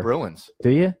like sure. the Bruins. Do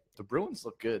you? The Bruins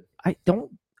look good. I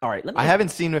don't. All right, let me. I haven't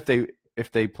seen if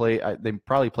they play. They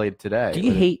probably played today. Do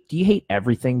you hate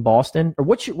everything Boston, or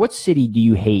what city do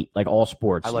you hate? Like all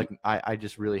sports. I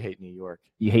just really hate New York.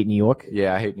 You hate New York,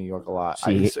 Yeah, I hate New York a lot. So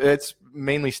you It's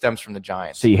mainly stems from the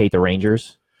Giants. so you hate the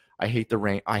Rangers. I hate the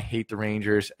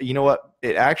Rangers. You know what?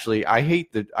 I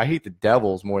hate the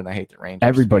Devils more than I hate the Rangers. to be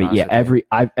Everybody, honest yeah, with you.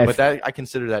 but But I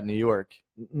consider that New York.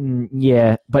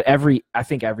 yeah, but I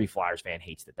think every Flyers fan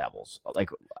hates the Devils. Like,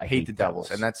 I Hate the Devils,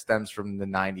 and that stems from the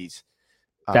 '90s.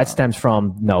 that stems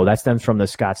from the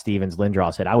Scott Stevens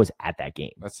Lindros hit. I was at that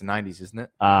game. That's the '90s, isn't it?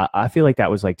 I feel like that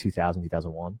was like 2000,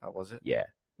 2001. That was it. Yeah,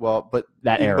 Well, but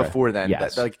that even era. before then,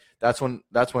 Yes. that's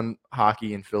when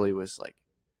hockey in Philly was like.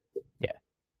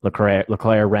 Leclerc,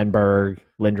 Renberg,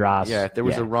 Lindros. Yeah, there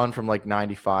was a run from like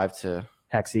 '95 to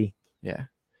Hexy. yeah.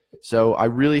 So I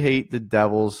really hate the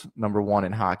Devils, number one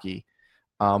in hockey.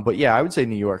 But yeah, I would say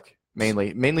New York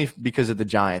mainly because of the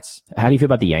Giants. How do you feel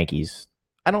about the Yankees?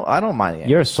 I don't mind the Yankees.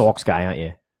 You're a Sox guy, aren't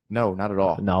you? No, not at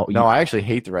all. No, No, I actually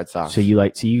hate the Red Sox. So you I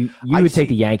would see- take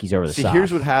the Yankees over the See, Sox.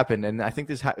 here's what happened, and I think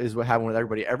this is what happened with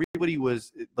everybody. Everybody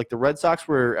was like the Red Sox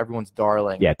were everyone's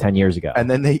darling. Yeah, 10 years ago. And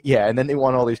then they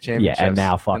won all these championships. Yeah, and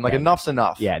now fuck And like them. enough's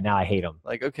enough. Yeah, now I hate them.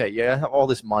 Like okay, yeah, I have all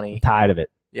this I'm money. tired of it.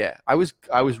 Yeah, I was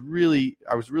really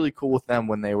cool with them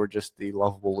when they were just the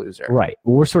lovable loser. Right.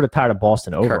 Well, we're sort of tired of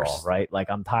Boston overall, Cursed. right? Like,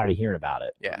 I'm tired of hearing about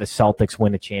it. Yeah. The Celtics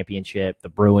win the championship, the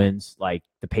Bruins, like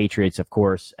the Patriots, of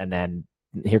course, and then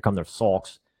here come the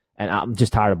Sox. And I'm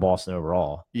just tired of Boston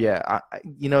overall. Yeah,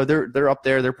 they're up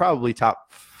there. They're probably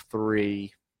top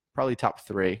three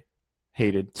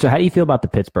hated. So how do you feel about the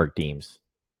Pittsburgh teams?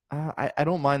 I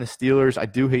don't mind the Steelers. I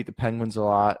do hate the Penguins a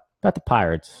lot. About the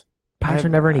Pirates? Pirates are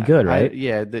never any good, right?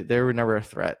 Yeah, they were never a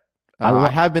threat. I I lo-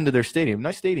 have been to their stadium.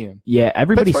 Nice stadium. Yeah,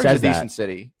 everybody Pittsburgh's says a that. decent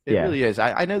city. It Yeah. really is.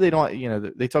 I know they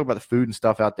don't. They talk about the food and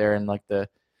stuff out there, and like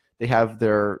they have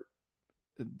their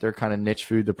kind of niche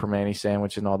food, the Permane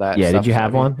sandwich and all that. Yeah, stuff. did you have I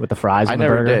mean, one with the fries? I and the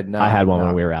never burger? did, no, I had one no.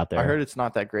 when we were out there. I heard it's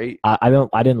not that great. I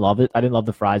didn't love it. I didn't love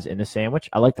the fries in the sandwich.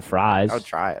 I like the fries. I would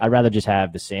try it. I'd rather just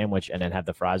have the sandwich and then have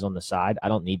the fries on the side. I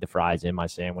don't need the fries in my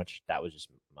sandwich. That was just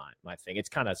my thing. It's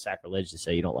kind of sacrilegious to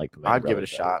say you don't like Permane I'd give it a Brothers,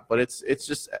 shot, but it's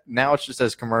just now it's just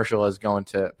as commercial as going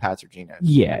to Pat's or Gino's.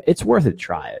 Yeah, it's worth it to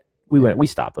try it. We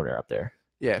stopped when we were up there.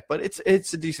 Yeah, but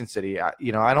it's a decent city. I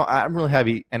don't really have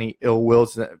any ill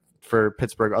wills for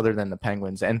Pittsburgh other than the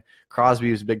Penguins, and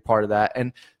Crosby was a big part of that.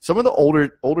 And some of the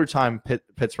older time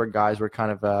Pittsburgh guys were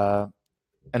kind of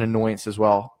an annoyance as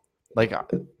well. Like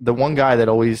the one guy that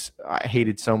always I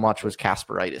hated so much was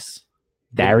Kasperitis.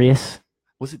 Darius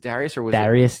Was it Darius or was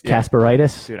Darius it? Yeah.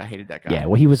 Kasperitis. Dude, I hated that guy. Yeah,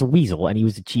 well, he was a weasel and he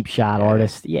was a cheap shot Yeah.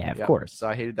 artist. Yeah, of Yep. course. So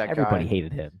I hated that Everybody guy.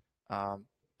 hated him.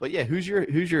 But yeah, who's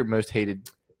your most hated?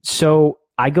 So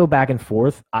I go back and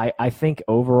forth. I think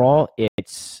overall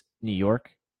it's New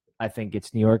York. I think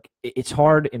it's New York. It's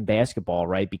hard in basketball,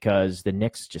 right? Because the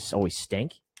Knicks just always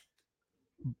stink.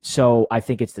 So I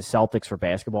think it's the Celtics for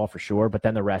basketball for sure. But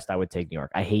then the rest, I would take New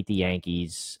York. I hate the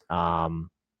Yankees.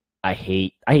 I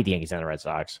hate the Yankees and the Red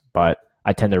Sox, but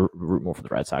I tend to root more for the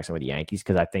Red Sox than with the Yankees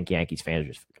because I think Yankees fans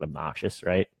are just obnoxious,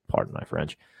 right? Pardon my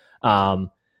French.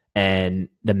 And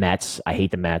the Mets, I hate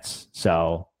the Mets.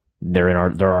 So they're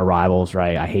our rivals,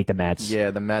 right? I hate the Mets. Yeah,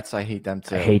 the Mets, I hate them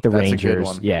too. I hate the That's a good Rangers.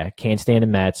 one. Yeah, can't stand the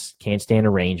Mets. Can't stand the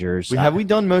Rangers. Have we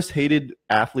done most hated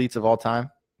athletes of all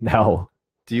time? No.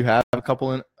 Do you have a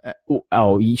couple in?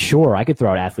 Oh, sure. I could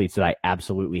throw out athletes that I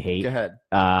absolutely hate. Go ahead.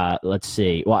 Let's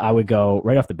see. Well, I would go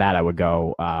right off the bat. I would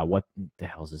go. What the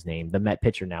hell's his name? The Met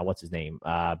pitcher now. What's his name?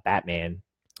 Batman.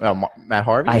 Oh, Matt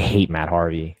Harvey. I hate Matt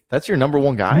Harvey. That's your number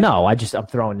one guy? No, I'm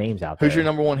throwing names out there. Who's your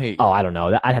number one hate? Oh, I don't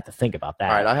know. I'd have to think about that.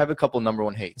 All right, I have a couple number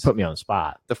one hates. Put me on the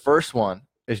spot. The first one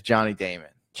is Johnny Damon.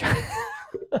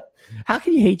 How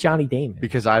can you hate Johnny Damon?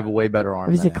 Because I have a way better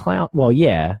arm. He's a than him. clown. Well,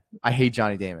 yeah. I hate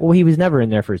Johnny Damon. Well, he was never in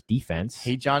there for his defense.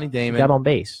 Hate Johnny He Damon. got on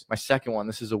base. My second one.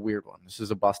 This is a weird one. This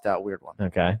is a bust out weird one.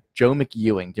 Okay. Joe McEwing.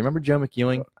 Do you remember Joe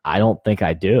McEwing? I don't think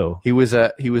I do. He was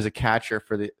a catcher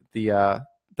for the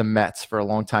Mets for a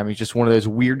long time. He's just one of those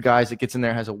weird guys that gets in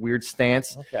there, has a weird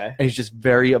stance, Okay. and he's just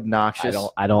very obnoxious.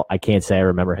 I can't say I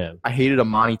remember him. I hated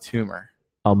Amani Toomer.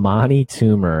 Amani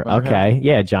Toomer. Remember Okay.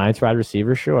 Yeah, Giants wide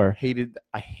receiver, sure.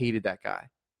 I hated that guy.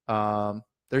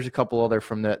 There's a couple other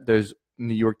from those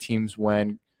New York teams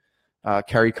when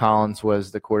Kerry Collins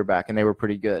was the quarterback, and they were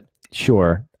pretty good.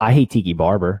 Sure. I hate Tiki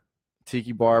Barber.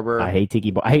 Tiki Barber. I hate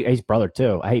Tiki Barber. I hate his brother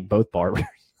too. I hate both Barbers.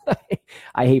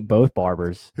 I hate both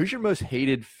Barbers. Who's your most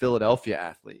hated Philadelphia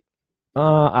athlete?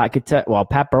 I could tell. Well,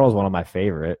 Pat Burrell's one of my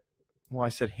favorite. Well, I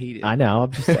said hated. I know.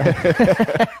 I'm just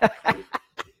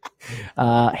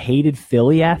hated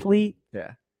Philly athlete.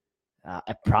 Yeah.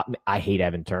 I hate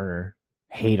Evan Turner.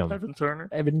 Hate him. Evan Turner.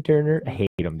 Evan Turner. I hate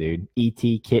him, dude. The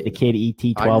kid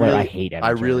ET 12. I hate Evan Turner. I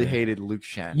really hated Luke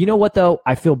Shen. You know what though?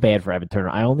 I feel bad for Evan Turner.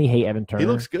 I only hate Evan Turner. He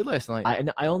looks good last night.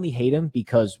 I only hate him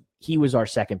because he was our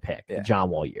second pick, Yeah. the John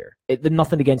Wall year.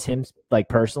 Nothing against him, like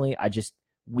personally.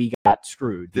 we got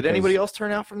screwed. Did anybody else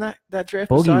turn out from that draft?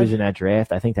 Boogie besides? was in that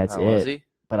draft. I think that's Was it. he?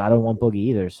 But I don't want Boogie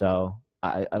either. So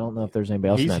I don't know if there's anybody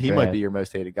else in that He draft. might be your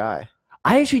most hated guy.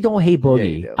 I actually don't hate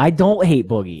Boogie. you do. I don't hate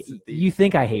Boogie. It's a deep- You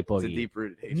think I hate It's a Boogie?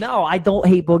 deep-rooted hate. No, I don't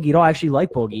hate Boogie at all. I actually like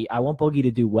Boogie. I want Boogie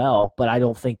to do well, but I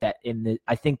don't think that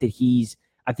I think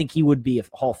he would be a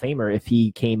Hall of Famer if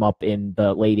he came up in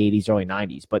the late 80s, early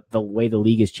 90s. But the way the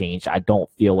league has changed, I don't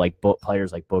feel like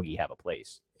players like Boogie have a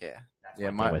place. Yeah. That's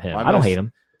Yeah, my thing with him. my I don't most- hate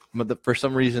him. For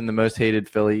some reason, the most hated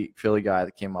Philly guy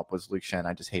that came up was Luke Shen.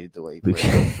 I just hated the way he Luke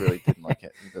played. Shen. I really didn't like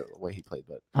it, the way he played.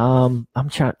 But I'm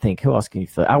trying to think. Who else can you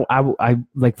feel? I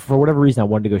like for whatever reason I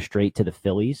wanted to go straight to the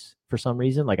Phillies for some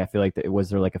reason. Like I feel like was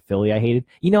there like a Philly I hated?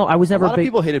 I was never a lot big. of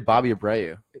people hated Bobby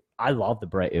Abreu. I love the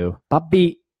Abreu.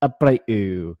 Bobby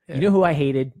Abreu. Yeah. You know who I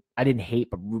hated? I didn't hate,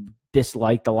 but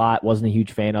disliked a lot. Wasn't a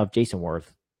huge fan of Jason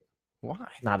Worth. Why?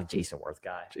 Not a Jason Worth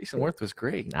guy. Jason Worth was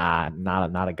great. Nah,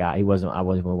 not a guy. He wasn't. I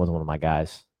wasn't one of my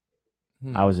guys.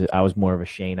 Hmm. I was more of a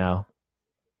Shano.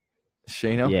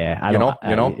 Shano. Yeah, You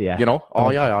know. Oh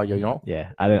yeah.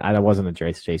 Yeah, I wasn't a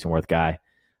Jason Worth guy.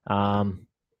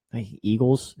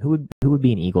 Eagles. Who would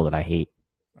be an Eagle that I hate?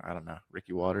 I don't know.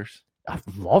 Ricky Waters. I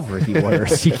love Ricky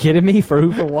Waters. You kidding me? For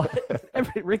who? For what?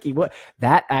 Ricky. What?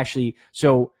 That actually.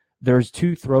 So there's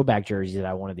two throwback jerseys that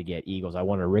I wanted to get. Eagles. I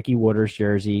wanted a Ricky Waters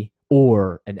jersey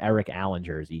or an Eric Allen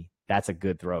jersey. That's a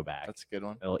good throwback. That's a good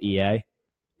one. Little EA.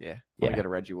 Yeah. Yeah. I got a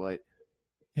Reggie White.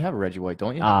 You have a Reggie White,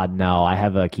 don't you? No, I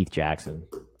have a Keith Jackson.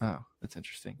 Oh, that's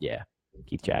interesting. Yeah,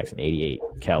 Keith Jackson, 88.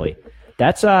 Kelly.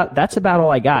 That's about all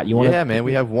I got. You want? Yeah, man.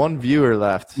 We have one viewer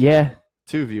left. Yeah,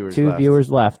 Two viewers. two left. viewers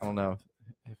left. I don't know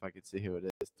if I could see who it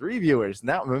is. 3 viewers.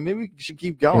 Now maybe we should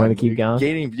keep You going. wanna keep going?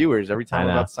 Gaining viewers every time I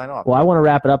we're know. about to sign off. Well, I want to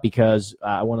wrap it up because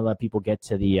I want to let people get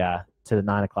to the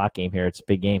 9:00 game here. It's a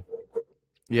big game.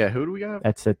 Yeah. Who do we got?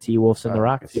 That's the T-Wolves and the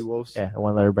Rockets. T-Wolves. Yeah, I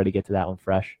want to let everybody get to that one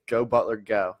fresh. Go Butler.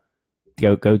 Go.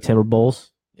 Go Timber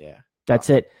Bulls. Yeah. That's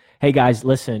it. Hey guys,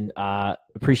 listen.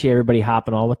 Appreciate everybody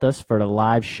hopping on with us for the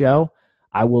live show.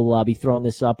 I will be throwing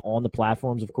this up on the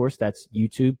platforms, of course. That's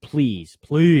YouTube.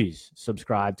 Please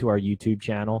subscribe to our YouTube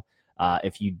channel.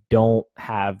 If you don't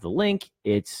have the link,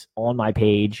 it's on my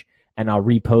page, and I'll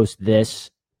repost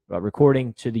this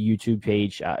recording to the YouTube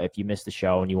page if you missed the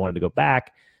show and you wanted to go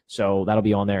back. So that'll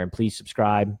be on there, and please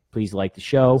subscribe. Please like the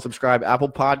show. Subscribe. Apple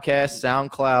Podcasts,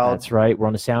 SoundCloud. That's right. We're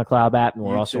on the SoundCloud app, and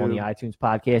we're also on the YouTube. iTunes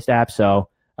podcast app. So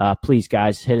please,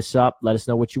 guys, hit us up. Let us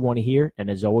know what you want to hear. And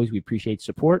as always, we appreciate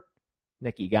support.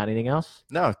 Nick, you got anything else?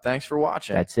 No, thanks for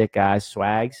watching. That's it, guys.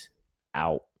 Swags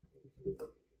out.